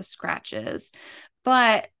explanation for the scratches.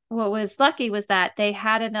 But what was lucky was that they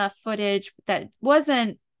had enough footage that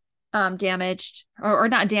wasn't damaged or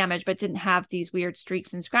not damaged, but didn't have these weird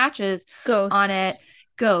streaks and scratches on it.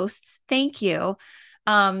 Ghosts. Thank you.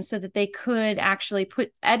 So that they could actually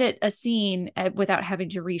edit a scene without having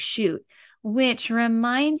to reshoot, which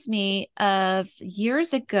reminds me of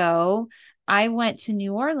years ago. I went to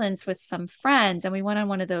New Orleans with some friends and we went on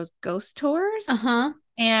one of those ghost tours. Uh-huh.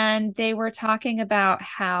 And they were talking about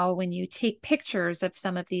how when you take pictures of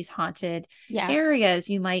some of these haunted areas,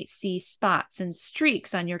 you might see spots and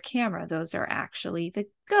streaks on your camera. Those are actually the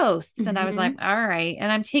ghosts. And I was like, all right.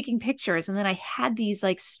 And I'm taking pictures. And then I had these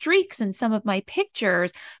like streaks in some of my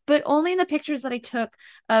pictures, but only in the pictures that I took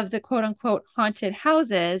of the quote unquote haunted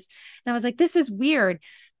houses. And I was like, this is weird.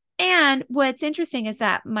 And what's interesting is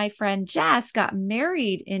that my friend Jess got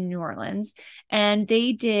married in New Orleans, and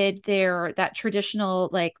they did that traditional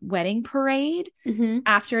like wedding parade Mm-hmm.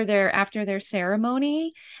 after their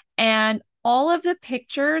ceremony, and all of the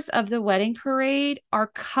pictures of the wedding parade are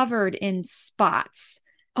covered in spots.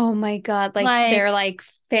 Oh my God. Like they're Like like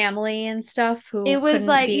family and stuff it who was couldn't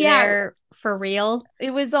like, be yeah, there for real.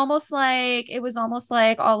 it was almost like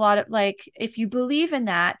a lot of like, if you believe in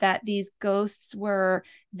that these ghosts were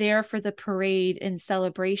there for the parade and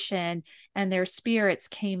celebration, and their spirits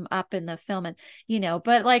came up in the film, and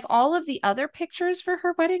but like all of the other pictures for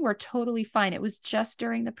her wedding were totally fine. It was just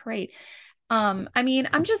during the parade. I mean,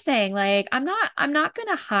 I'm just saying, like, I'm not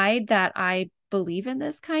gonna hide that I believe in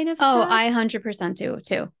this kind of Oh, stuff. I 100% do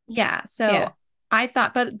too. Yeah. Yeah. So I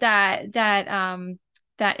thought, but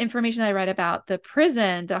that information that I read about the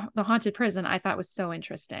prison, the haunted prison, I thought was so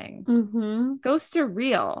interesting. Mm-hmm. Ghosts are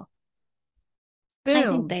real. I think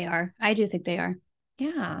Boom. they are. I do think they are.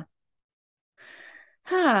 Yeah.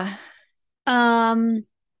 Huh. Um,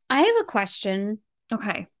 I have a question.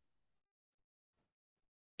 Okay.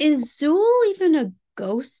 Is Zool even a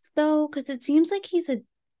ghost though? Because it seems like he's a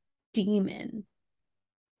demon.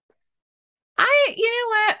 You know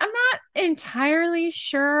what? I'm not entirely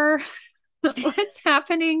sure what's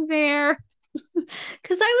happening there.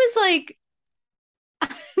 Because I was like,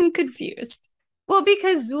 I'm confused. Well,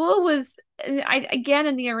 because Zool was, again,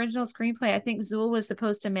 in the original screenplay, I think Zool was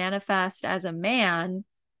supposed to manifest as a man,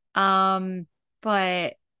 um,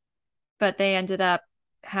 but they ended up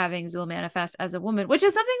having Zool manifest as a woman, which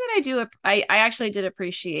is something that I actually did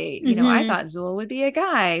appreciate. I Mm-hmm. thought Zool would be a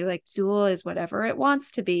guy, like Zool is whatever it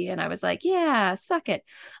wants to be, and I was like, yeah, suck it.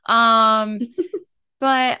 Um,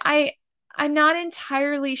 but I'm not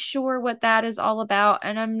entirely sure what that is all about,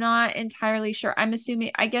 and I'm not entirely sure. I'm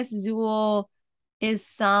assuming, I guess Zool is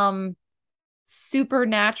some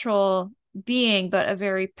supernatural being, but a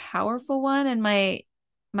very powerful one. And my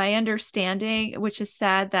understanding, which is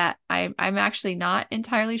sad that I'm actually not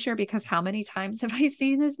entirely sure, because how many times have I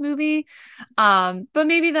seen this movie? But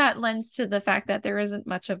maybe that lends to the fact that there isn't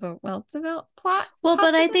much of a well-developed plot, Well,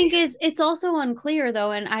 but I possibly. think it's also unclear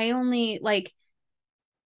though, and I only like,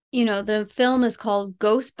 the film is called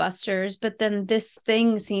Ghostbusters, but then this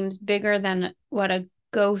thing seems bigger than what a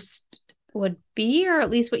ghost would be, or at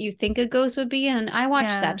least what you think a ghost would be. And I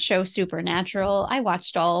watched Yeah. that show Supernatural. I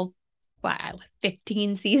watched all, wow,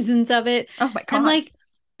 15 seasons of it. Oh my And God. like,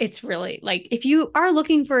 it's really like, if you are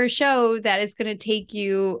looking for a show that is going to take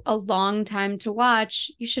you a long time to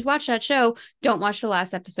watch, you should watch that show. Don't watch the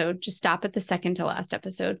last episode. Just stop at the second to last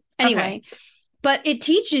episode. Okay. Anyway, but it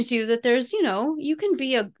teaches you that there's, you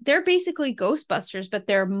can they're basically Ghostbusters, but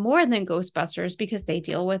they're more than Ghostbusters because they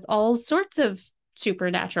deal with all sorts of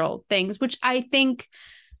supernatural things, which I think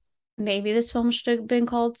maybe this film should have been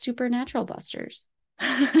called Supernatural Busters.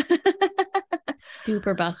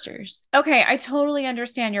 Super Busters. Okay, I totally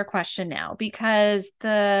understand your question now, because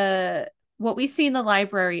the what we see in the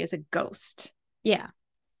library is a ghost. Yeah.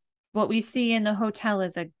 What we see in the hotel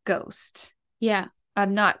is a ghost. Yeah.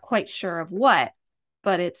 I'm not quite sure of what,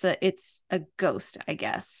 but it's a ghost, I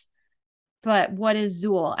guess. But what is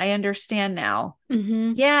Zool? I understand now.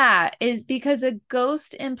 Mm-hmm. Yeah, is because a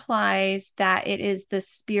ghost implies that it is the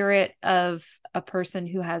spirit of a person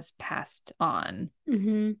who has passed on.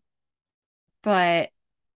 Mm-hmm. But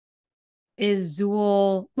is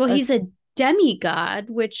Zool Well, he's a demigod,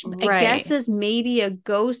 which I guess right? is maybe a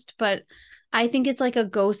ghost, but I think it's like a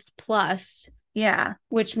ghost plus, Yeah.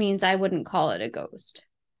 which means I wouldn't call it a ghost.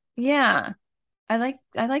 Yeah. I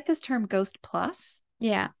like this term, Ghost Plus,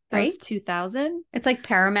 Yeah. Right. Ghost 2000. It's like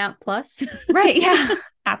Paramount Plus. Right, yeah.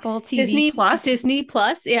 Apple TV Plus. Disney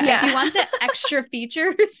Plus. Yeah. If you Yeah. want the extra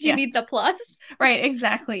features, you Yeah. need the plus. Right,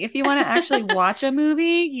 exactly. If you want to actually watch a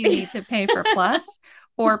movie, you need to pay for Plus,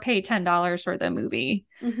 or pay $10 for the movie.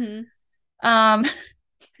 Mm-hmm. Um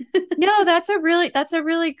no, that's a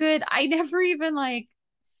really good. I never even like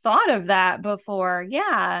thought of that before.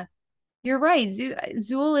 Yeah. You're right.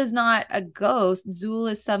 Zool is not a ghost. Zool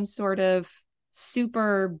is some sort of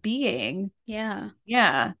super being. Yeah.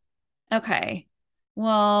 Yeah. Okay.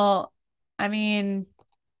 Well, I mean,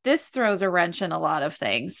 this throws a wrench in a lot of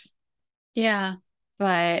things, Yeah.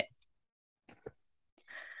 but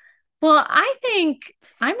well, I think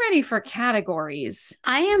I'm ready for categories.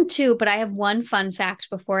 I am too, but I have one fun fact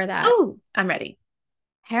before that. Oh, I'm ready.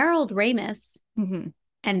 Harold Ramis Mhm.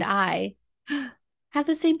 and I have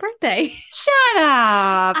the same birthday. Shut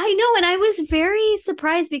up. I know. And I was very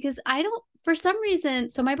surprised because I don't, for some reason,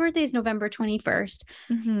 so my birthday is November 21st.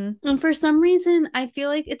 Mhm. And for some reason, I feel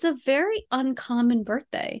like it's a very uncommon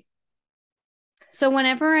birthday. So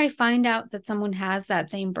whenever I find out that someone has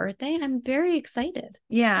that same birthday, I'm very excited.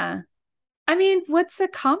 Yeah. I mean, what's a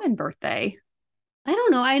common birthday? I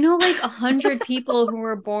don't know. I know like 100 people who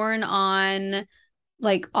were born on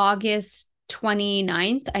like August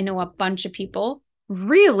 29th. I know a bunch of people.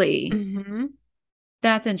 Really? Mm-hmm.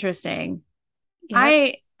 That's interesting.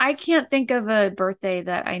 Yep. I can't think of a birthday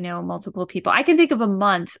that I know multiple people. I can think of a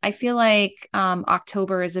month. I feel like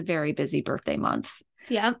October is a very busy birthday month.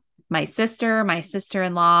 Yep. My sister, my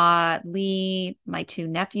sister-in-law, Lee, my two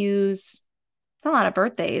nephews. It's a lot of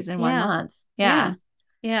birthdays in one Yeah. month. Yeah.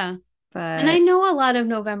 Yeah. Yeah. And I But know a lot of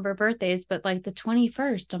November birthdays, but like the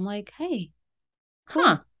 21st, I'm like, hey,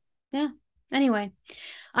 huh. cool. Yeah. Anyway,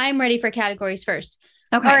 I'm ready for categories first.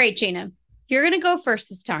 All Okay. right, Gina, you're going to go first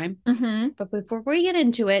this time. Mm-hmm. But before we get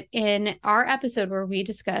into it, in our episode where we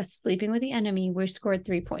discuss Sleeping with the Enemy, we scored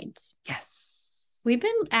 3 points. Yes. We've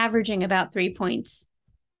been averaging about 3 points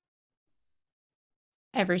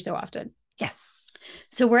every so often. Yes.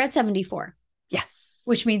 So we're at 74. Yes.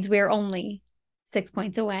 Which means we're only 6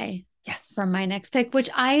 points away yes. from my next pick, which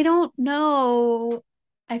I don't know.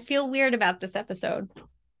 I feel weird about this episode.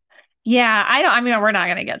 Yeah, I mean, we're not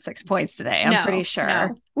going to get 6 points today. I'm pretty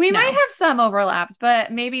sure. We might have some overlaps,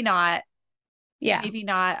 but maybe not. Yeah. Maybe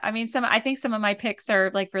not. I mean, I think some of my picks are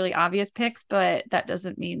like really obvious picks, but that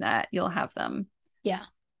doesn't mean that you'll have them. Yeah.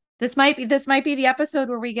 This might be the episode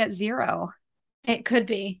where we get 0. It could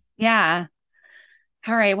be. Yeah.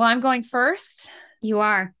 All right. Well, I'm going first. You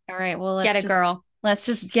are. All right. Well, girl. Let's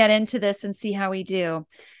just get into this and see how we do.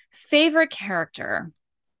 Favorite character.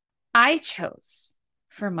 I chose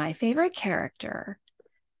for my favorite character,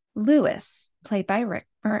 Lewis, played by Rick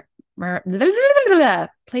Moranis.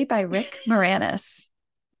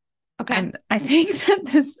 Okay. I think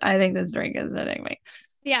this drink is hitting me.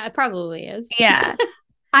 Yeah, it probably is. Yeah.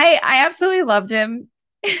 I absolutely loved him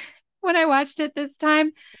when I watched it this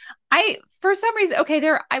time. For some reason,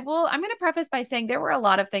 I'm going to preface by saying there were a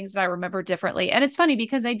lot of things that I remember differently. And it's funny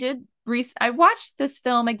because I watched this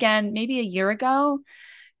film again maybe a year ago,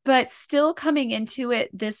 but still coming into it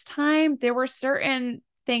this time, there were certain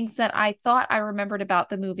things that I thought I remembered about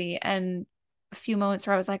the movie and a few moments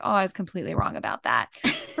where I was like, oh, I was completely wrong about that.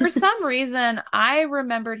 For some reason, I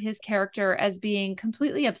remembered his character as being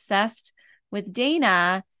completely obsessed with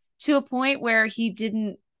Dana to a point where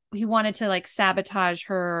he wanted to like sabotage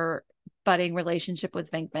her budding relationship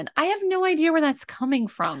with Venkman. I have no idea where that's coming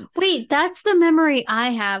from. Wait, that's the memory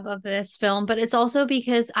I have of this film, but it's also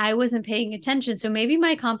because I wasn't paying attention. So maybe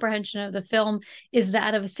my comprehension of the film is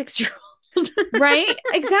that of a 6-year-old. Right?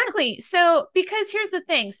 Exactly. So, because here's the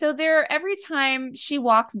thing. So every time she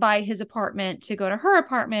walks by his apartment to go to her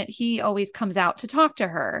apartment, he always comes out to talk to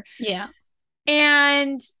her. Yeah.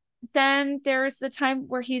 And then there's the time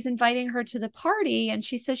where he's inviting her to the party and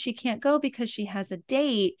she says she can't go because she has a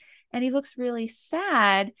date. And he looks really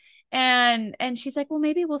sad. And she's like, well,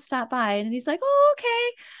 maybe we'll stop by. And he's like, oh,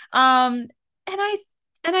 okay. And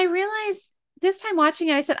I realized this time watching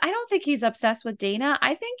it, I said, I don't think he's obsessed with Dana.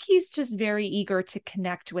 I think he's just very eager to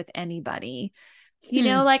connect with anybody. You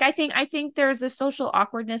know, like I think there's a social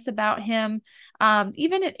awkwardness about him.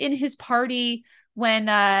 Even in his party when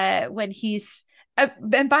he's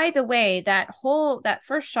and by the way, that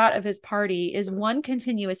first shot of his party is one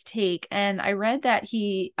continuous take. And I read that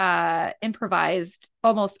he improvised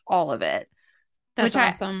almost all of it. That's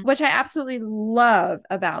awesome. Which I absolutely love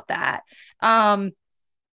about that.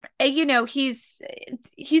 You know, he's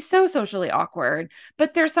so socially awkward,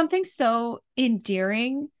 but there's something so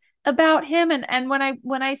endearing about him. And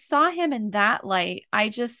when I saw him in that light,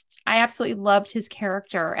 I absolutely loved his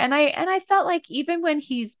character. And I felt like even when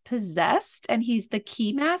he's possessed and he's the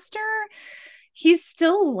keymaster, he's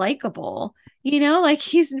still likable, you know, like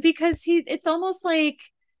it's almost like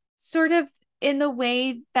sort of in the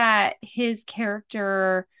way that his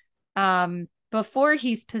character, before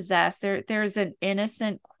he's possessed, there's an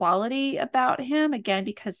innocent quality about him, again,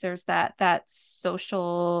 because there's that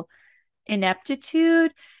social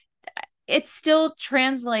ineptitude. It still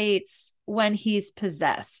translates when he's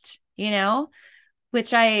possessed, you know,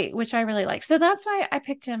 which I really like. So that's why I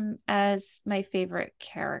picked him as my favorite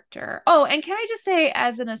character. Oh, and can I just say,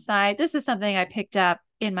 as an aside, this is something I picked up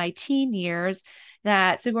in my teen years,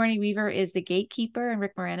 that Sigourney Weaver is the gatekeeper and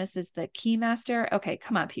Rick Moranis is the keymaster. Okay,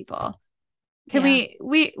 come on, people. Can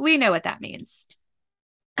we know what that means?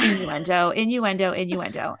 Innuendo.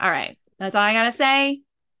 All right. That's all I gotta say.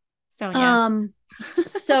 Sonia.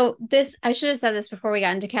 So I should have said this before we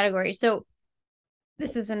got into categories. So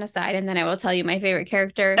this is an aside, and then I will tell you my favorite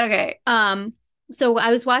character. Okay. So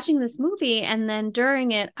I was watching this movie, and then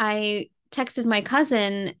during it, I texted my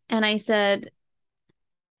cousin and I said,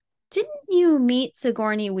 Didn't you meet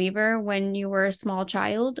Sigourney Weaver when you were a small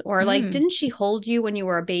child? Or like, Mm. didn't she hold you when you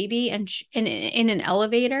were a baby and in an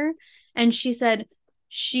elevator? And she said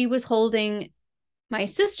she was holding my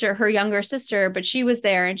sister, her younger sister, but she was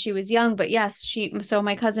there and she was young. But yes, so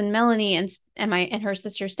my cousin Melanie and her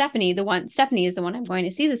sister Stephanie is the one I'm going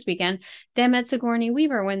to see this weekend. They met Sigourney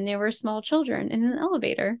Weaver when they were small children in an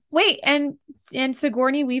elevator. Wait, and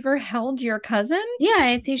Sigourney Weaver held your cousin? Yeah,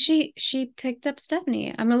 I think she picked up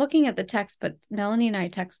Stephanie. I'm looking at the text, but Melanie and I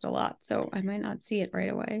text a lot, so I might not see it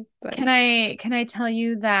right away. But Can I tell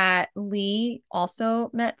you that Lee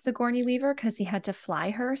also met Sigourney Weaver because he had to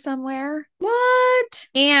fly her somewhere? what?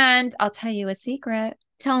 And I'll tell you a secret.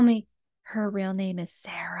 Tell me. Her real name is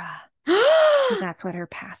Sarah because Oh. that's what her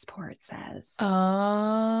passport says.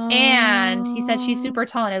 Oh. And he said she's super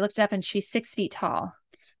tall, and I looked up and she's 6 feet tall.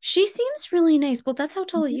 She seems really nice. Well, that's how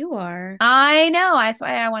tall you are. I know. That's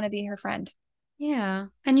why I want to be her friend. Yeah.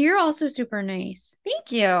 And you're also super nice.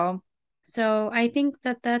 Thank you. So I think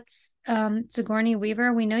that's Sigourney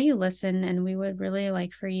Weaver. We know you listen, and we would really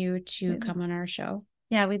like for you to come on our show.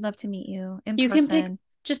 Yeah, we'd love to meet you in You person.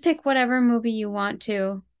 can pick whatever movie you want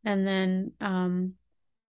to, and then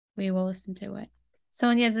we will listen to it.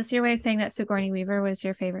 Sonia, is this your way of saying that Sigourney Weaver was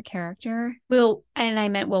your favorite character? And I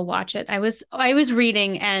meant we'll watch it. I was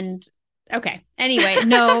reading and okay. Anyway,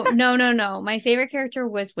 no. My favorite character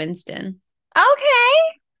was Winston.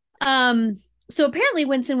 Okay. So apparently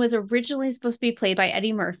Winston was originally supposed to be played by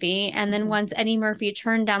Eddie Murphy, and then once Eddie Murphy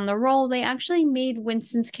turned down the role, they actually made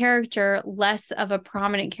Winston's character less of a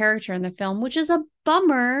prominent character in the film, which is a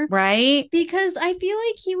bummer. Right? Because I feel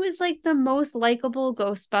like he was like the most likable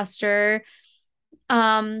Ghostbuster.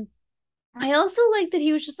 I also like that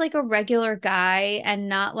he was just like a regular guy and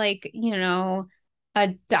not like, a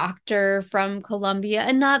doctor from Columbia.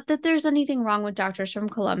 And not that there's anything wrong with doctors from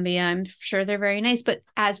Columbia. I'm sure they're very nice. But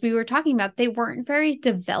as we were talking about, they weren't very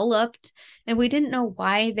developed and we didn't know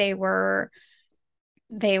why they were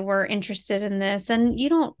interested in this. And you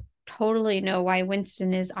don't totally know why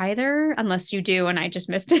Winston is either, unless you do, and I just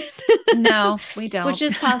missed it. No, we don't. Which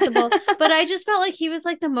is possible. But I just felt like he was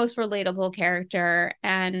like the most relatable character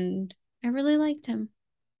and I really liked him.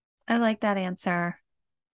 I like that answer.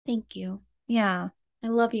 Thank you. Yeah. I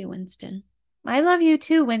love you, Winston. I love you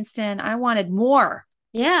too, Winston. I wanted more.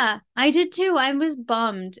 Yeah, I did too. I was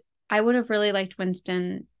bummed. I would have really liked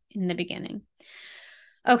Winston in the beginning.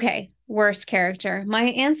 Okay, worst character. My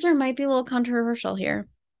answer might be a little controversial here.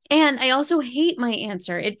 And I also hate my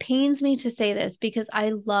answer. It pains me to say this because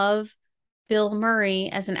I love Bill Murray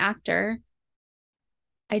as an actor.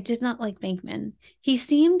 I did not like Venkman. He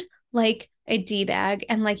seemed like a D-bag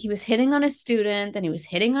and like he was hitting on a student, then he was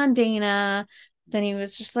hitting on Dana, then he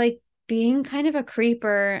was just like being kind of a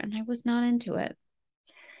creeper, and I was not into it.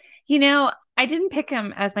 I didn't pick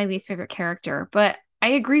him as my least favorite character, but I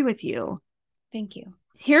agree with you. Thank you.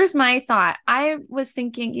 Here's my thought. I was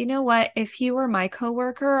thinking, you know what? If he were my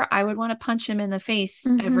coworker, I would want to punch him in the face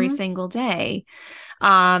every single day.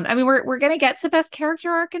 I mean, we're gonna get to best character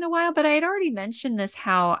arc in a while, but I had already mentioned this,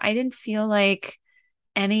 how I didn't feel like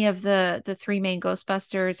any of the three main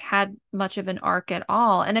Ghostbusters had much of an arc at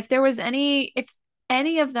all. And if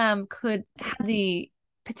any of them could have the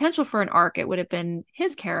potential for an arc, it would have been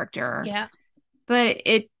his character. Yeah. But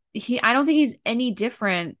I don't think he's any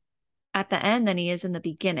different at the end than he is in the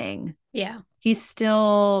beginning. Yeah. He's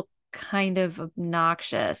still kind of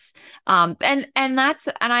obnoxious. And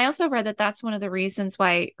I also read that that's one of the reasons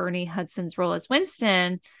why Ernie Hudson's role as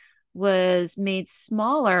Winston was made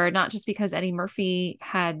smaller, not just because Eddie Murphy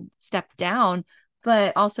had stepped down,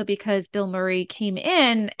 but also because Bill Murray came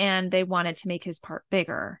in and they wanted to make his part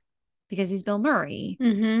bigger because he's Bill Murray.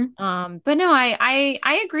 But no,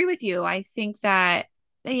 I agree with you. I think that,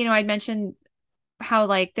 I mentioned how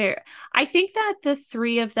like I think that the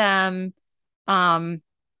three of them, so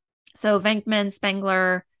Venkman,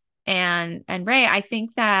 Spengler, and Ray, I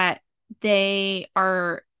think that they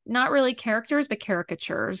are not really characters, but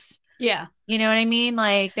caricatures. Yeah. You know what I mean?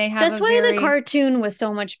 Like they have That's why the cartoon was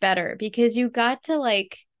so much better because you got to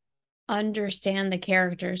like understand the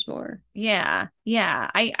characters more. Yeah. Yeah.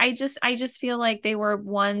 I just feel like they were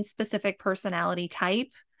one specific personality type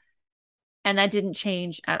and that didn't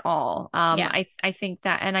change at all. I think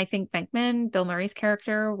that, and I think Venkman, Bill Murray's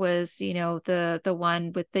character, was, the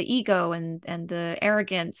one with the ego and the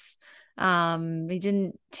arrogance. It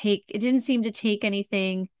didn't seem to take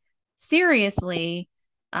anything seriously.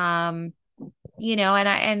 you know,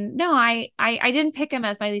 and no, I didn't pick him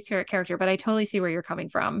as my least favorite character, but I totally see where you're coming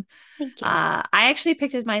from. Thank you. I actually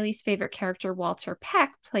picked as my least favorite character Walter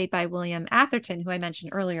Peck, played by William Atherton, who I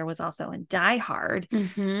mentioned earlier was also in Die Hard.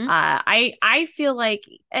 I feel like,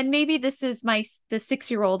 and maybe this is the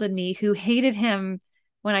 6-year-old in me who hated him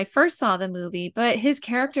when I first saw the movie, but his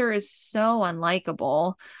character is so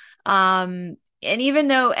unlikable. And even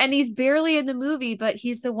though, and he's barely in the movie, but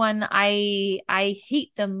he's the one I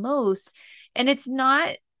hate the most. And it's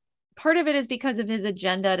not, part of it is because of his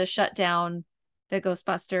agenda to shut down the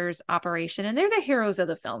Ghostbusters operation. And they're the heroes of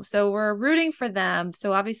the film. So we're rooting for them.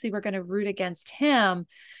 So obviously we're going to root against him.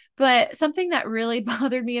 But something that really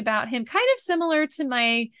bothered me about him, kind of similar to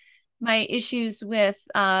my issues with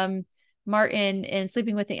Martin in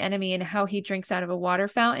Sleeping with the Enemy and how he drinks out of a water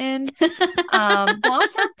fountain.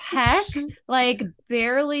 Walter Peck like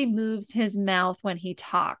barely moves his mouth when he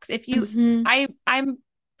talks. If you I'm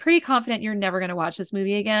pretty confident you're never going to watch this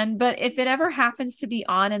movie again, but if it ever happens to be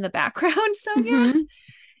on in the background, Sonia,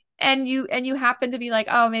 and you happen to be like,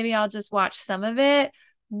 oh, maybe I'll just watch some of it,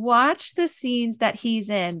 watch the scenes that he's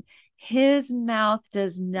in. His mouth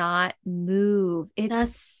does not move.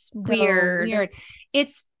 It's so weird.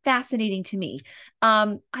 It's fascinating to me.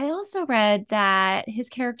 I also read that his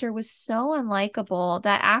character was so unlikable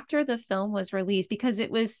that after the film was released, because it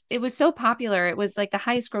was so popular, it was like the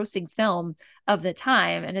highest grossing film of the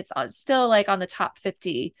time, and it's still like on the top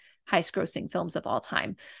 50 highest grossing films of all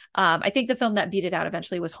time. I think the film that beat it out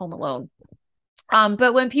eventually was Home Alone.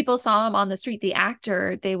 But when people saw him on the street, the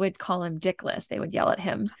actor, they would call him Dickless. They would yell at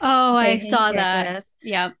him. Oh, I saw that.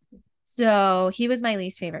 Yeah. So he was my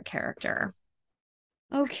least favorite character.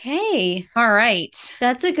 Okay. All right.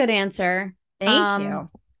 That's a good answer. Thank you.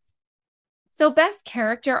 So best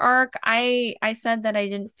character arc, I said that I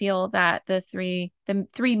didn't feel that the three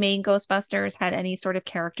main Ghostbusters had any sort of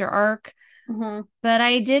character arc. But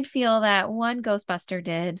I did feel that one Ghostbuster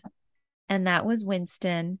did, and that was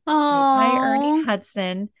Winston, played by Ernie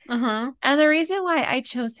Hudson. And the reason why I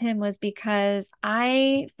chose him was because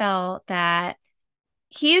I felt that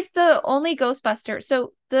he's the only Ghostbuster.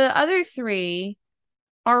 So the other three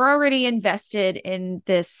are already invested in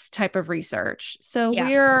this type of research. So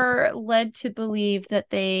we're led to believe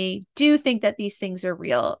that they do think that these things are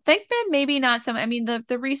real. Venkman, maybe not some. I mean,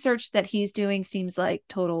 the research that he's doing seems like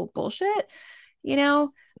total bullshit, you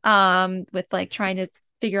know, with like trying to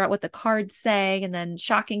figure out what the cards say and then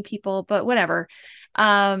shocking people, but whatever.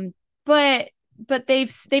 But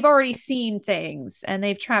they've already seen things and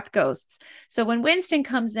they've trapped ghosts. So when Winston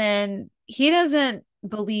comes in, he doesn't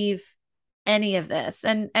believe any of this,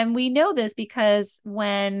 and we know this because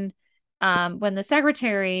when the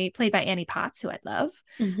secretary, played by Annie Potts, who I love,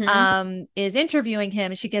 is interviewing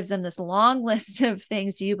him, she gives him this long list of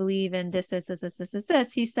things. Do you believe in this?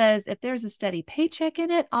 He says, if there's a steady paycheck in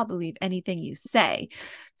it, I'll believe anything you say.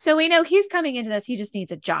 So we know he's coming into this, he just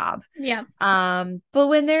needs a job. But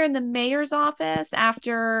when they're in the mayor's office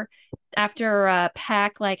after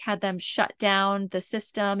Peck like had them shut down the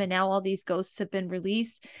system and now all these ghosts have been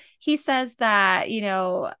released, he says that, you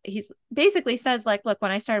know, he's basically says like, look,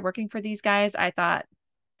 when I started working for these guys, I thought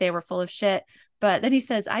they were full of shit. But then he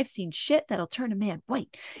says, I've seen shit that'll turn a man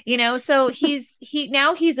white, you know? So he's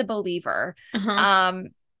a believer.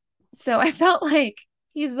 So I felt like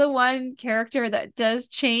he's the one character that does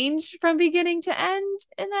change from beginning to end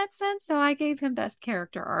in that sense. So I gave him best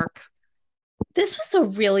character arc. This was a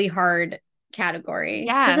really hard category.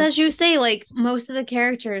 Yes. Because as you say, like most of the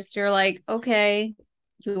characters, you're like, okay,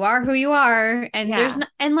 you are who you are. And there's not,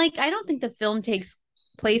 and like, I don't think the film takes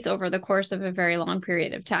place over the course of a very long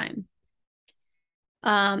period of time.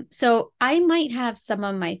 So I might have some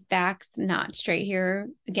of my facts not straight here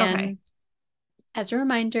again. Okay. As a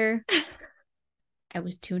reminder, I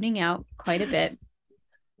was tuning out quite a bit.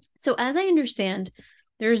 So as I understand,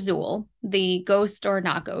 there's Zuul, the ghost or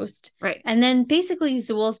not ghost. Right. And then basically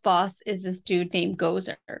Zuul's boss is this dude named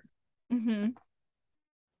Gozer.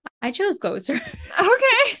 I chose Gozer.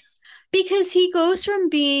 Okay. Because he goes from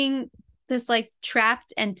being this like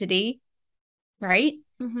trapped entity, right?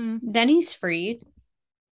 Then he's freed.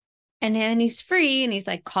 And then he's free and he's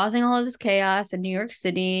like causing all of this chaos in New York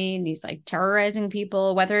City. And he's like terrorizing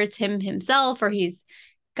people, whether it's him himself or he's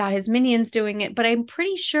got his minions doing it. But I'm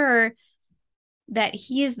pretty sure that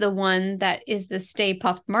he is the one that is the Stay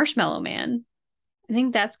Puft Marshmallow Man. I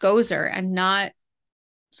think that's Gozer and not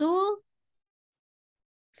Zuul.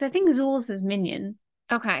 Because I think Zuul is his minion.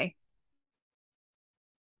 Okay.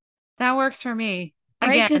 That works for me.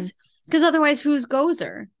 Right? Because otherwise, who's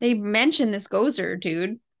Gozer? They mention this Gozer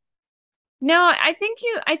dude. No, I think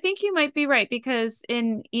you might be right, because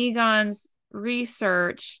in Egon's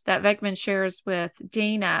research that Venkman shares with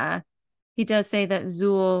Dana, he does say that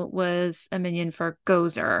Zool was a minion for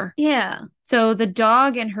Gozer. Yeah. So the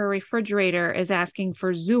dog in her refrigerator is asking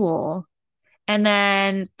for Zool. And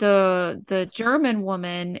then the German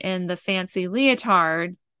woman in the fancy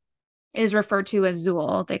leotard is referred to as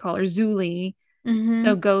Zool. They call her Zuli.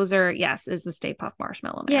 So Gozer, yes, is the Stay Puft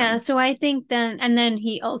Marshmallow Man. Yeah, so I think then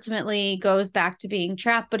he ultimately goes back to being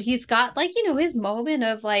trapped, but he's got like, his moment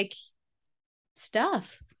of like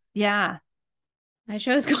stuff. Yeah. I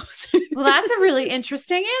chose Gozer. Well, that's a really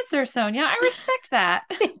interesting answer, Sonia. I respect that.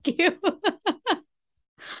 Thank you.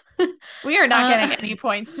 We are not getting any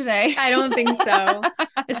points today. I don't think so.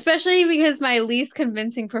 Especially because my least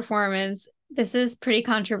convincing performance, this is pretty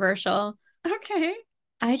controversial. Okay.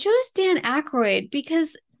 I chose Dan Aykroyd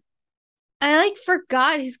because I like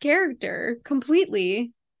forgot his character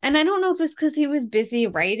completely. And I don't know if it's because he was busy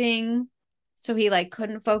writing, so he like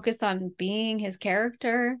couldn't focus on being his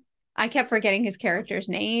character. I kept forgetting his character's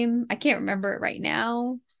name. I can't remember it right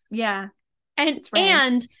now. Yeah. And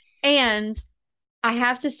and I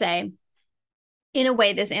have to say, in a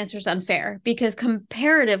way, this answer is unfair because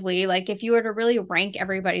comparatively, like if you were to really rank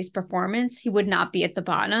everybody's performance, he would not be at the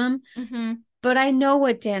bottom. Mm-hmm. But I know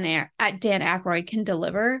what Dan Aykroyd can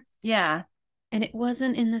deliver. Yeah. And it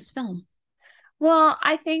wasn't in this film. Well,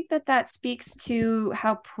 I think that speaks to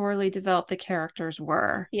how poorly developed the characters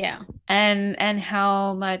were. Yeah. And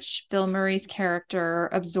how much Bill Murray's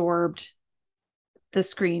character absorbed the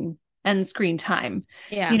screen and screen time.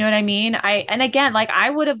 Yeah. You know what I mean? And again, like I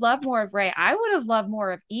would have loved more of Ray. I would have loved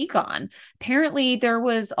more of Egon. Apparently there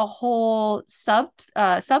was a whole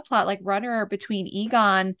subplot like runner between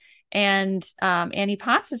Egon and Annie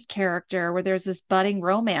Potts' character where there's this budding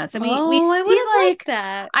romance. And we see like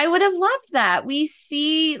that. I would have loved that. We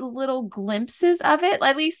see little glimpses of it.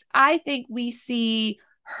 At least I think we see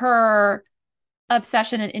her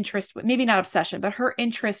obsession and interest, maybe not obsession, but her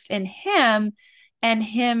interest in him and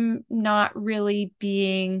him not really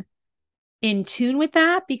being in tune with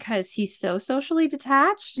that because he's so socially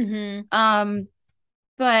detached. Mm-hmm.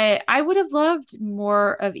 But I would have loved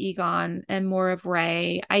more of Egon and more of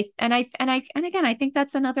Ray. And again, I think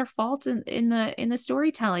that's another fault in the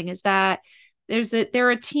storytelling is that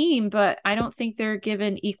they're a team, but I don't think they're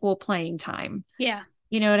given equal playing time. Yeah.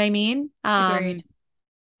 You know what I mean? Agreed.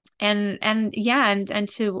 And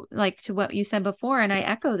to what you said before, and I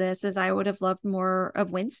echo this, is I would have loved more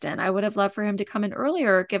of Winston. I would have loved for him to come in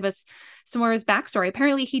earlier, give us some more of his backstory.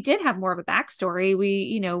 Apparently he did have more of a backstory.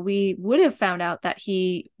 We would have found out that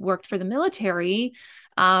he worked for the military,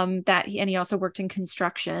 and he also worked in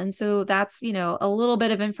construction. So that's, a little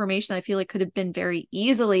bit of information that I feel like could have been very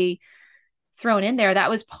easily thrown in there.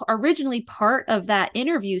 That was originally part of that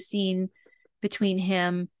interview scene between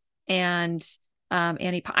him and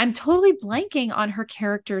Annie. I'm totally blanking on her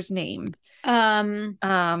character's name.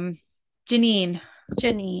 Janine.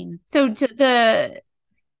 So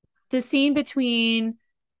the scene between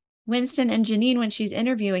Winston and Janine when she's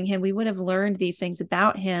interviewing him, we would have learned these things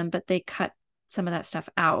about him, but they cut some of that stuff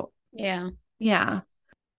out. Yeah. Yeah.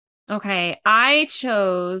 Okay. I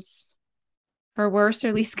chose for worst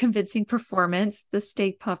or least convincing performance, the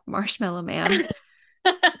Stay Puft Marshmallow Man.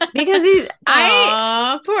 Because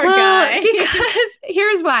poor guy. Because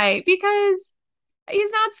here's why. Because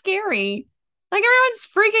he's not scary. Like everyone's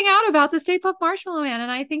freaking out about the Stay Puft Marshmallow Man, and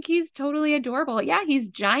I think he's totally adorable. Yeah, he's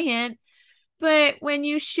giant, but when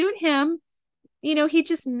you shoot him, he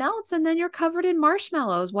just melts, and then you're covered in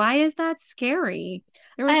marshmallows. Why is that scary?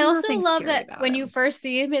 I also love that when you first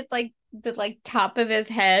see him, it's like the top of his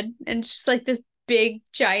head, and just like this big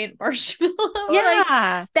giant marshmallow.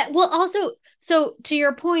 Yeah. That will also, so to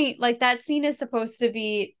your point, like that scene is supposed to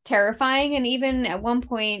be terrifying. And even at one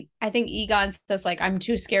point, I think Egon says like, I'm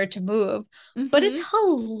too scared to move, but it's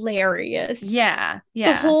hilarious. Yeah.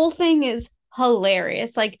 Yeah. The whole thing is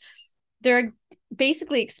hilarious. Like they're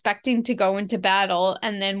basically expecting to go into battle.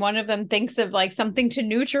 And then one of them thinks of like something to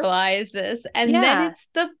neutralize this. And then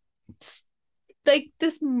it's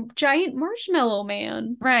this giant marshmallow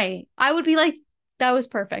man. Right. I would be like, that was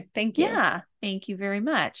perfect. Thank you. Yeah. Thank you very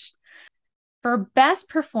much. For best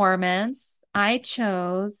performance, I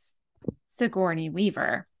chose Sigourney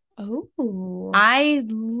Weaver. Oh. I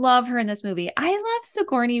love her in this movie. I love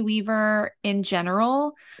Sigourney Weaver in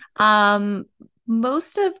general.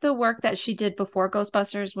 Most of the work that she did before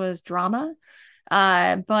Ghostbusters was drama.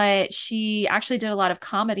 But she actually did a lot of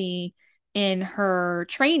comedy in her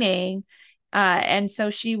training. And so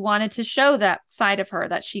she wanted to show that side of her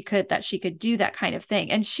that she could do that kind of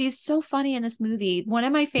thing. And she's so funny in this movie. One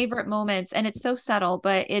of my favorite moments, and it's so subtle,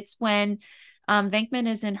 but it's when Venkman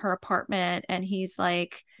is in her apartment and he's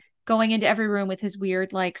like going into every room with his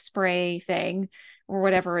weird like spray thing or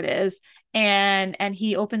whatever it is. And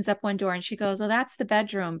he opens up one door and she goes, "Oh, that's the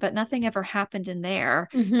bedroom, but nothing ever happened in there."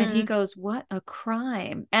 And he goes, "What a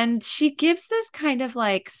crime." And she gives this kind of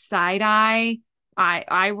like side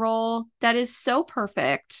eye roll that is so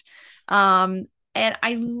perfect. And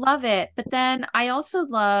I love it. But then I also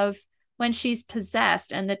love when she's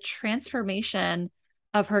possessed and the transformation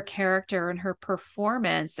of her character and her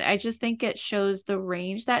performance. I just think it shows the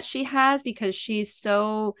range that she has because she's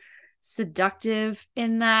so seductive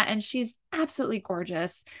in that, and she's absolutely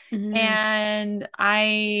gorgeous. And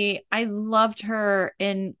I loved her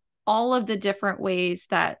in all of the different ways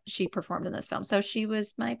that she performed in this film. So she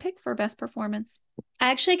was my pick for best performance.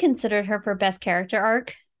 I actually considered her for best character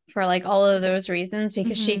arc for like all of those reasons,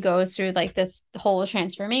 because she goes through like this whole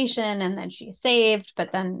transformation and then she's saved,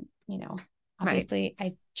 but then, you know, obviously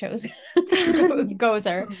I chose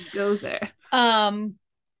Gozer. Gozer.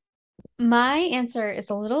 My answer is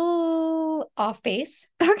a little off base.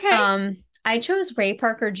 Okay. I chose Ray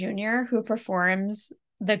Parker Jr., who performs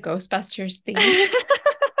the Ghostbusters theme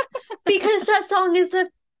because that song is a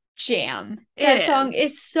jam. That song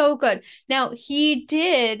is so good. Now, he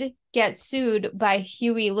did get sued by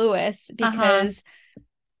Huey Lewis because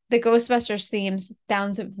the Ghostbusters themes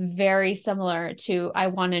sounds very similar to I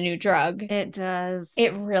Want a New Drug. It does.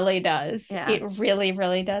 It really does. Yeah. It really,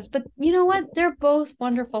 really does. But you know what? They're both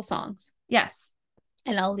wonderful songs. Yes.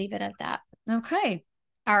 And I'll leave it at that. Okay.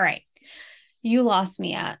 All right. You lost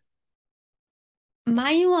me at.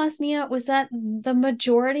 My you lost me at was that the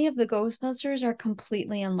majority of the Ghostbusters are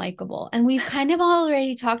completely unlikable. And we've kind of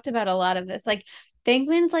already talked about a lot of this. Like,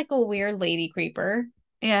 Venkman's like a weird lady creeper.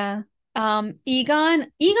 Yeah.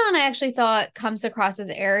 Egon I actually thought comes across as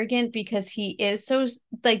arrogant because he is so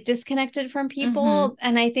like disconnected from people.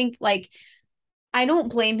 And I think like I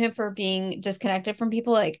don't blame him for being disconnected from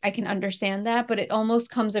people. Like, I can understand that, but it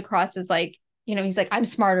almost comes across as like, you know, he's like, I'm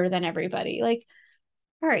smarter than everybody. Like,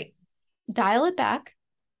 all right, dial it back,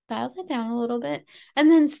 dial it down a little bit.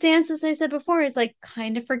 And then Stance, as I said before, is like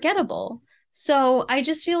kind of forgettable. So I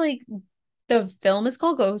just feel like the film is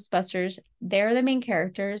called Ghostbusters. They're the main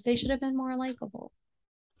characters. They should have been more likable.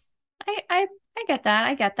 I get that.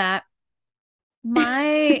 I get that.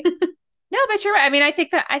 No, but you're right. I mean, I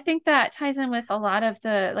think that ties in with a lot of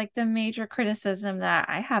the like the major criticism that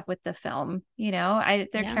I have with the film. You know,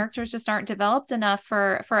 their characters just aren't developed enough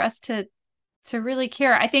for us to really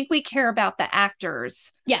care. I think we care about the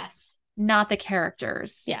actors. Yes. Not the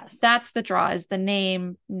characters. Yes. That's the draw, is the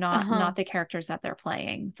name, not the characters that they're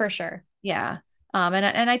playing. For sure. Yeah.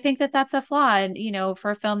 And I think that that's a flaw. And, you know,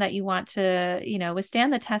 for a film that you want to, you know,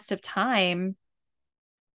 withstand the test of time,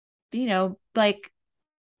 you know, like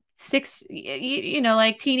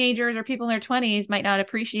like teenagers or people in their 20s might not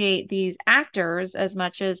appreciate these actors as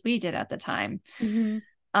much as we did at the time. No,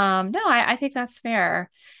 I think that's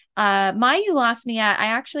fair. My You Lost Me At, I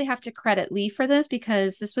actually have to credit Lee for this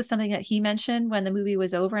because this was something that he mentioned when the movie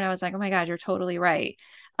was over, and I was like, oh my God, you're totally right.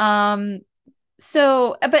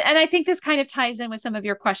 So, and I think this kind of ties in with some of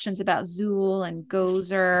your questions about Zuul and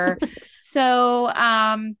Gozer. So,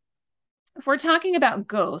 if we're talking about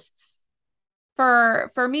ghosts,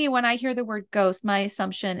 for me, when I hear the word ghost, my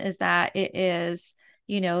assumption is that it is,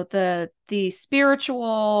 you know, the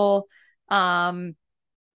spiritual,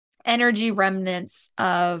 energy remnants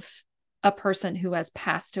of a person who has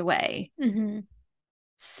passed away.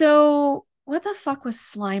 So what the fuck was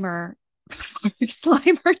Slimer?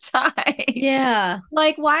 Slimer died. Yeah.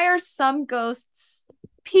 Like, why are some ghosts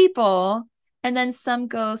people and then some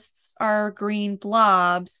ghosts are green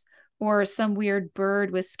blobs or some weird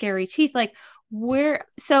bird with scary teeth? Like, where?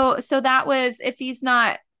 So that was, if he's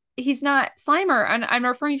not Slimer, and I'm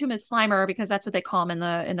referring to him as Slimer because that's what they call him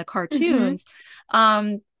in the cartoons.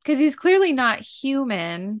 Because he's clearly not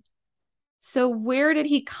human. So where did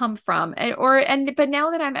he come from? But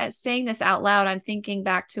now that I'm saying this out loud, I'm thinking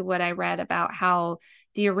back to what I read about how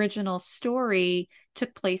the original story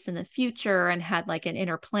took place in the future and had like an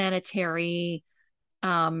interplanetary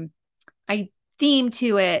theme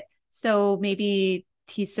to it. So maybe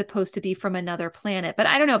he's supposed to be from another planet, but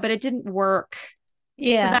I don't know, but it didn't work.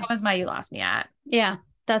 Yeah. So that was my You Lost Me At. Yeah.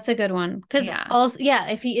 That's a good one. Because also,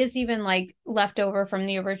 if he is even like left over from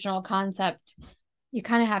the original concept, you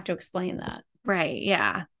kind of have to explain that. Right.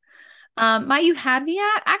 Yeah. My You Had Me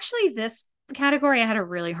At, actually, this category I had a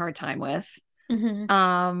really hard time with.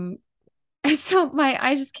 And so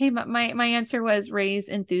I just came up, my answer was Ray's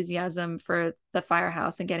enthusiasm for the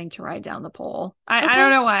firehouse and getting to ride down the pole. I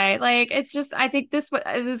don't know why. Like, it's just, I think this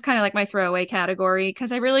is kind of like my throwaway category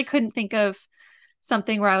because I really couldn't think of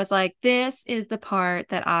something where I was like, this is the part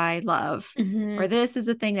that I love, or this is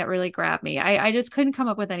the thing that really grabbed me. I just couldn't come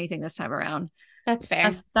up with anything this time around. That's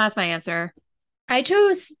fair. That's my answer. I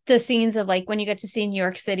chose the scenes of like when you get to see New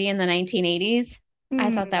York City in the 1980s.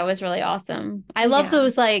 I thought that was really awesome. I love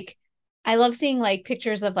those, like, I love seeing like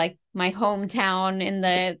pictures of like my hometown in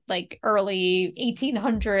the like early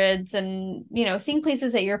 1800s and, you know, seeing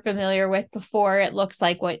places that you're familiar with before it looks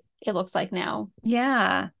like what it looks like now.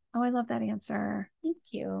 Yeah. Oh, I love that answer. Thank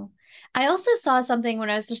you. I also saw something when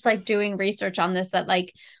I was just like doing research on this, that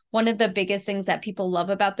like one of the biggest things that people love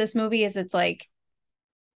about this movie is it's like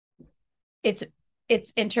its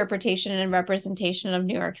interpretation and representation of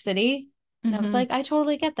New York City. And I was like, I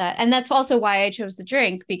totally get that. And that's also why I chose The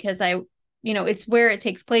Drink, because it's where it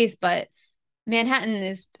takes place, but Manhattan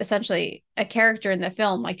is essentially a character in the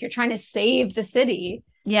film. Like, you're trying to save the city.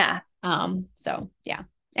 Yeah. So yeah.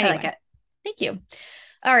 Anyway. I like it. Thank you.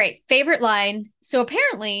 All right. Favorite line. So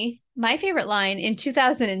apparently my favorite line in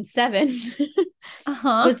 2007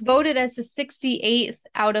 was voted as the 68th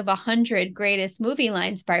out of 100 greatest movie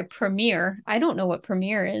lines by Premiere. I don't know what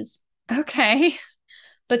Premiere is. Okay.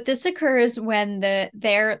 But this occurs when the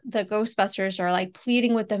Ghostbusters are like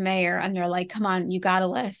pleading with the mayor, and they're like, come on, you gotta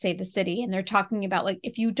let us save the city. And they're talking about like,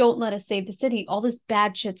 if you don't let us save the city, all this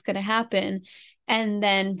bad shit's gonna happen. And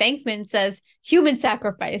then Venkman says, human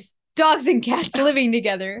sacrifice, dogs and cats living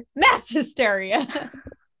together, mass hysteria.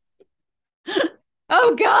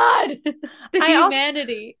 Oh God. The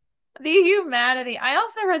humanity. I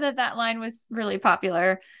also heard that line was really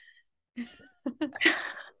popular.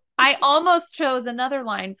 I almost chose another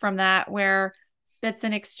line from that where that's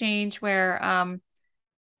an exchange where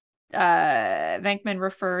Venkman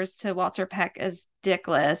refers to Walter Peck as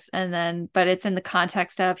dickless, but it's in the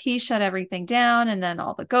context of he shut everything down and then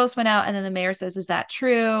all the ghosts went out, and then the mayor says, is that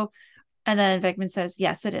true? And then Venkman says,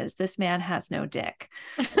 yes, it is. This man has no dick.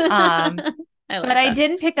 I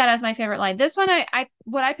didn't pick that as my favorite line. This one,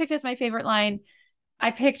 what I picked as my favorite line,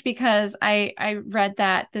 I picked because I read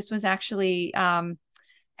that this was actually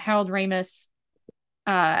Harold Ramis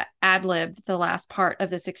ad-libbed the last part of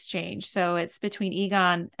this exchange. So it's between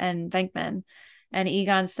Egon and Venkman. And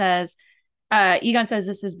Egon says,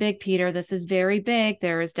 this is big, Peter. This is very big.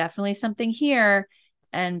 There is definitely something here.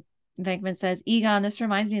 And Venkman says, Egon, this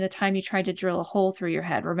reminds me of the time you tried to drill a hole through your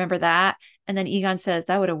head. Remember that? And then Egon says,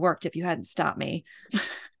 that would have worked if you hadn't stopped me.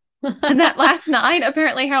 And that last line,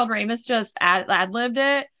 apparently Harold Ramis just ad-libbed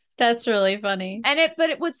it. That's really funny.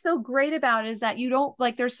 But what's so great about it is that you don't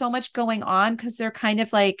like, there's so much going on because they're kind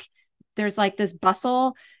of like, there's like this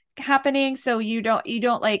bustle happening. So you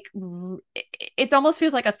don't like, it almost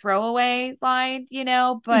feels like a throwaway line,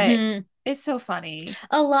 but it's so funny.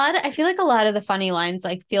 I feel like a lot of the funny lines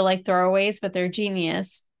like feel like throwaways, but they're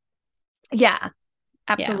genius. Yeah,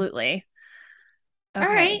 absolutely. Yeah. Okay.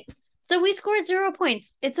 All right. So we scored 0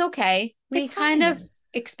 points. It's okay. We kind of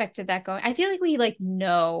expected that going. I feel like we like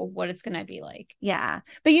know what it's gonna be like. Yeah.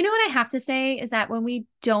 But you know what I have to say is that when we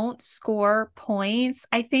don't score points,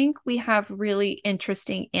 I think we have really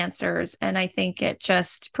interesting answers, and I think it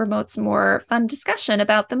just promotes more fun discussion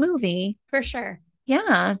about the movie. For sure.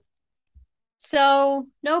 Yeah. So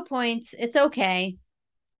no points. It's okay.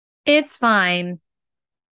 It's fine.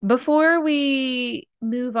 Before we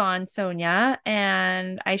move on, Sonia,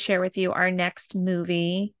 and I share with you our next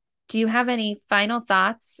movie, do you have any final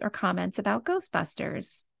thoughts or comments about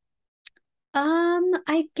Ghostbusters?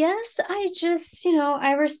 I guess I just,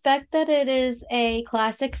 I respect that it is a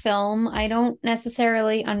classic film. I don't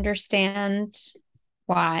necessarily understand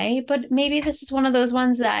why, but maybe this is one of those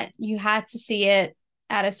ones that you had to see it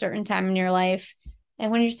at a certain time in your life. And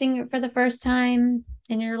when you're seeing it for the first time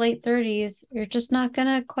in your late 30s, you're just not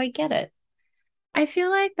gonna quite get it. I feel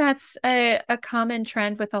like that's a common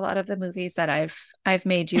trend with a lot of the movies that I've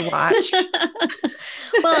made you watch.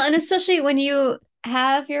 Well, and especially when you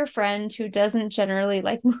have your friend who doesn't generally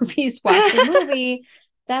like movies watch a movie,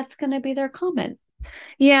 that's going to be their comment.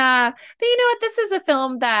 Yeah. But you know what? This is a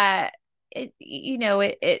film that,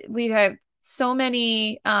 we have so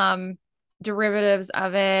many derivatives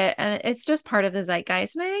of it, and it's just part of the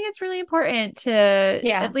zeitgeist. And I think it's really important to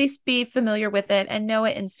at least be familiar with it and know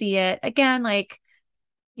it and see it. Again, like,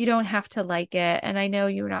 you don't have to like it. And I know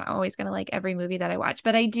you're not always going to like every movie that I watch,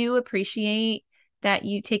 but I do appreciate that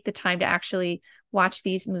you take the time to actually watch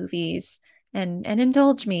these movies and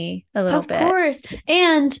indulge me a little bit. Of course.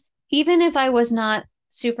 And even if I was not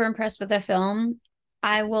super impressed with the film,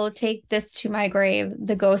 I will take this to my grave.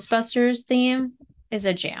 The Ghostbusters theme is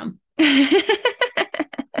a jam.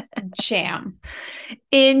 Jam.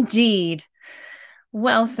 Indeed.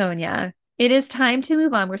 Well, Sonia, it is time to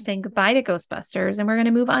move on. We're saying goodbye to Ghostbusters, and we're going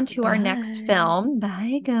to move on to our next Bye. film.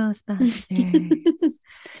 Bye, Ghostbusters.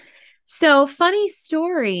 So, funny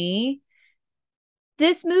story.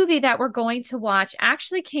 This movie that we're going to watch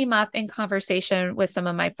actually came up in conversation with some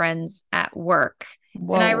of my friends at work.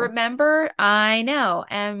 Whoa. And I remember, I know,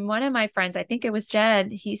 and one of my friends, I think it was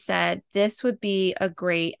Jed, he said, this would be a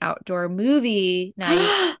great outdoor movie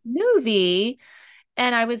night movie.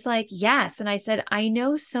 And I was like, yes. And I said, I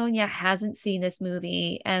know Sonia hasn't seen this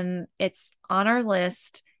movie and it's on our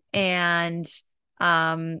list. And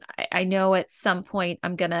I know at some point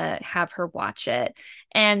I'm going to have her watch it.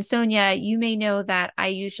 And Sonia, you may know that I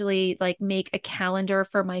usually like make a calendar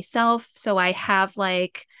for myself. So I have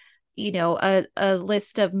like, you know, a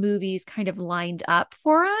list of movies kind of lined up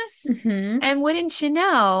for us. Mm-hmm. And wouldn't you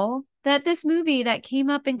know that this movie that came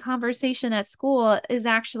up in conversation at school is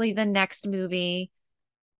actually the next movie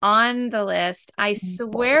on the list. I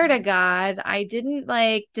swear to God, I didn't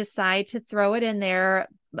like decide to throw it in there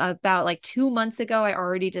about like 2 months ago. I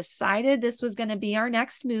already decided this was going to be our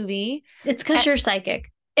next movie. It's because you're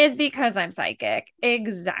psychic. Is because I'm psychic.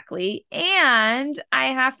 Exactly. And I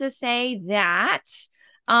have to say that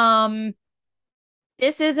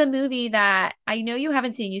this is a movie that I know you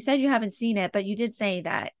haven't seen. You said you haven't seen it, but you did say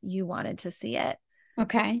that you wanted to see it.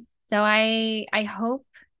 Okay. So I hope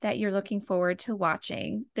that you're looking forward to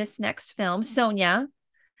watching this next film. Sonia,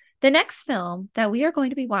 the next film that we are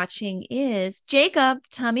going to be watching is Jacob.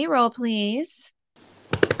 Tummy roll, please.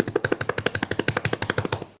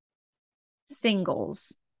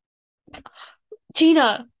 Singles.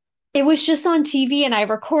 Gina, it was just on TV and I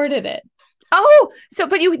recorded it. Oh, so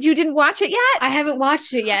but you didn't watch it yet? I haven't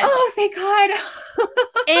watched it yet. Oh, thank God.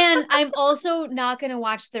 And I'm also not going to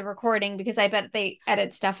watch the recording because I bet they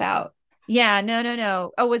edit stuff out. Yeah,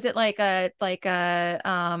 no. Oh, was it like a what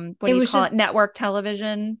do you call it? Network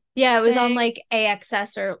television? Yeah, it was thing? on like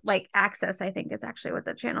AXS or like Access, I think is actually what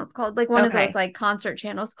the channel's called. Like one of those like concert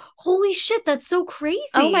channels. Holy shit, that's so crazy.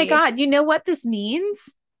 Oh my God. You know what this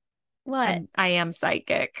means? What? I am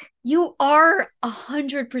psychic. You are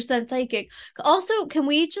 100% psychic. Also, can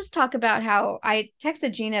we just talk about how I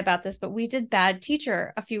texted Gina about this, but we did Bad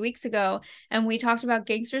Teacher a few weeks ago and we talked about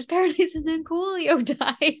Gangster's Paradise and then Coolio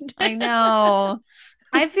died. I know.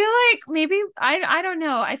 I feel like maybe, I don't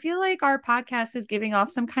know. I feel like our podcast is giving off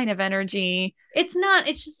some kind of energy. It's not.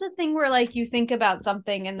 It's just a thing where like you think about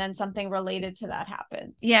something and then something related to that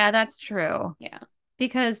happens. Yeah, that's true. Yeah.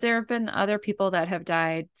 Because there have been other people that have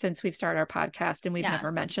died since we've started our podcast and we've never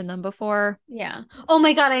mentioned them before. Yeah. Oh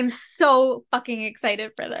my God. I'm so fucking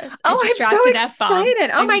excited for this. Oh, I'm so excited.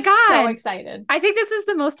 Oh my God. So excited. I think this is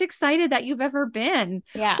the most excited that you've ever been.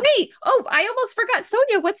 Yeah. Wait. Oh, I almost forgot.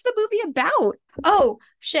 Sonia, what's the movie about? Oh,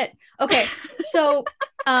 shit. Okay. So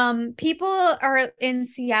people are in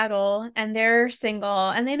Seattle and they're single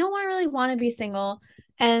and they don't really want to be single.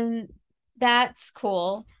 And that's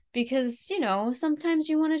cool. Because, you know, sometimes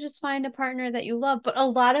you want to just find a partner that you love, but a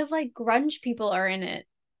lot of like grunge people are in it.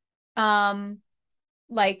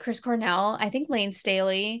 Like Chris Cornell, I think Lane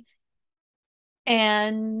Staley.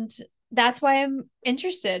 And that's why I'm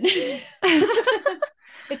interested.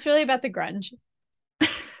 It's really about the grunge.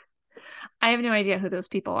 I have no idea who those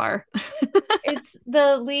people are. It's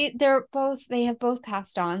the lead. They have both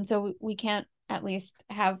passed on, so we can't at least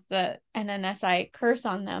have the NNSI curse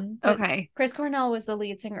on them. But okay. Chris Cornell was the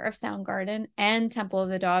lead singer of Soundgarden and Temple of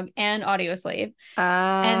the Dog and Audioslave. Oh.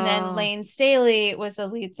 And then Lane Staley was the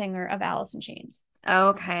lead singer of Alice in Chains.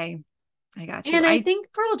 Okay. I got you. And I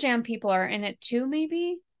think Pearl Jam people are in it too,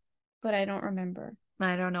 maybe, but I don't remember.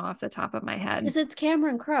 I don't know off the top of my head. Because it's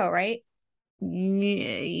Cameron Crowe, right?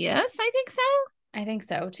 Yes, I think so. I think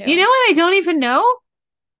so too. You know what? I don't even know.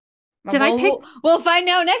 We'll find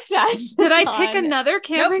out next time. Did I pick another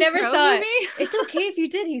Cameron Crowe saw movie? It's okay if you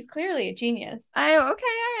did. He's clearly a genius. Okay.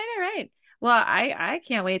 All right. Well, I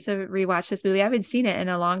can't wait to rewatch this movie. I haven't seen it in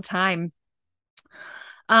a long time.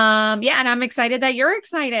 Yeah, and I'm excited that you're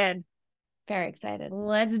excited. Very excited.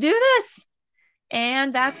 Let's do this.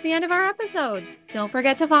 And that's the end of our episode. Don't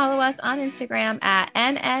forget to follow us on Instagram at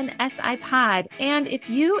NNSIPod. And if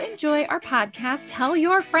you enjoy our podcast, tell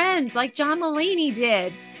your friends like John Mulaney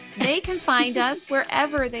did. They can find us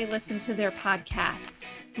wherever they listen to their podcasts.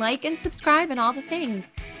 Like and subscribe and all the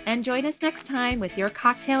things. And join us next time with your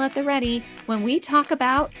cocktail at the ready when we talk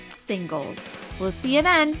about singles. We'll see you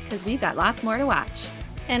then because we've got lots more to watch.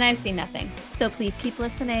 And I've seen nothing. So please keep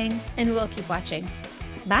listening. And we'll keep watching.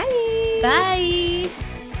 Bye. Bye.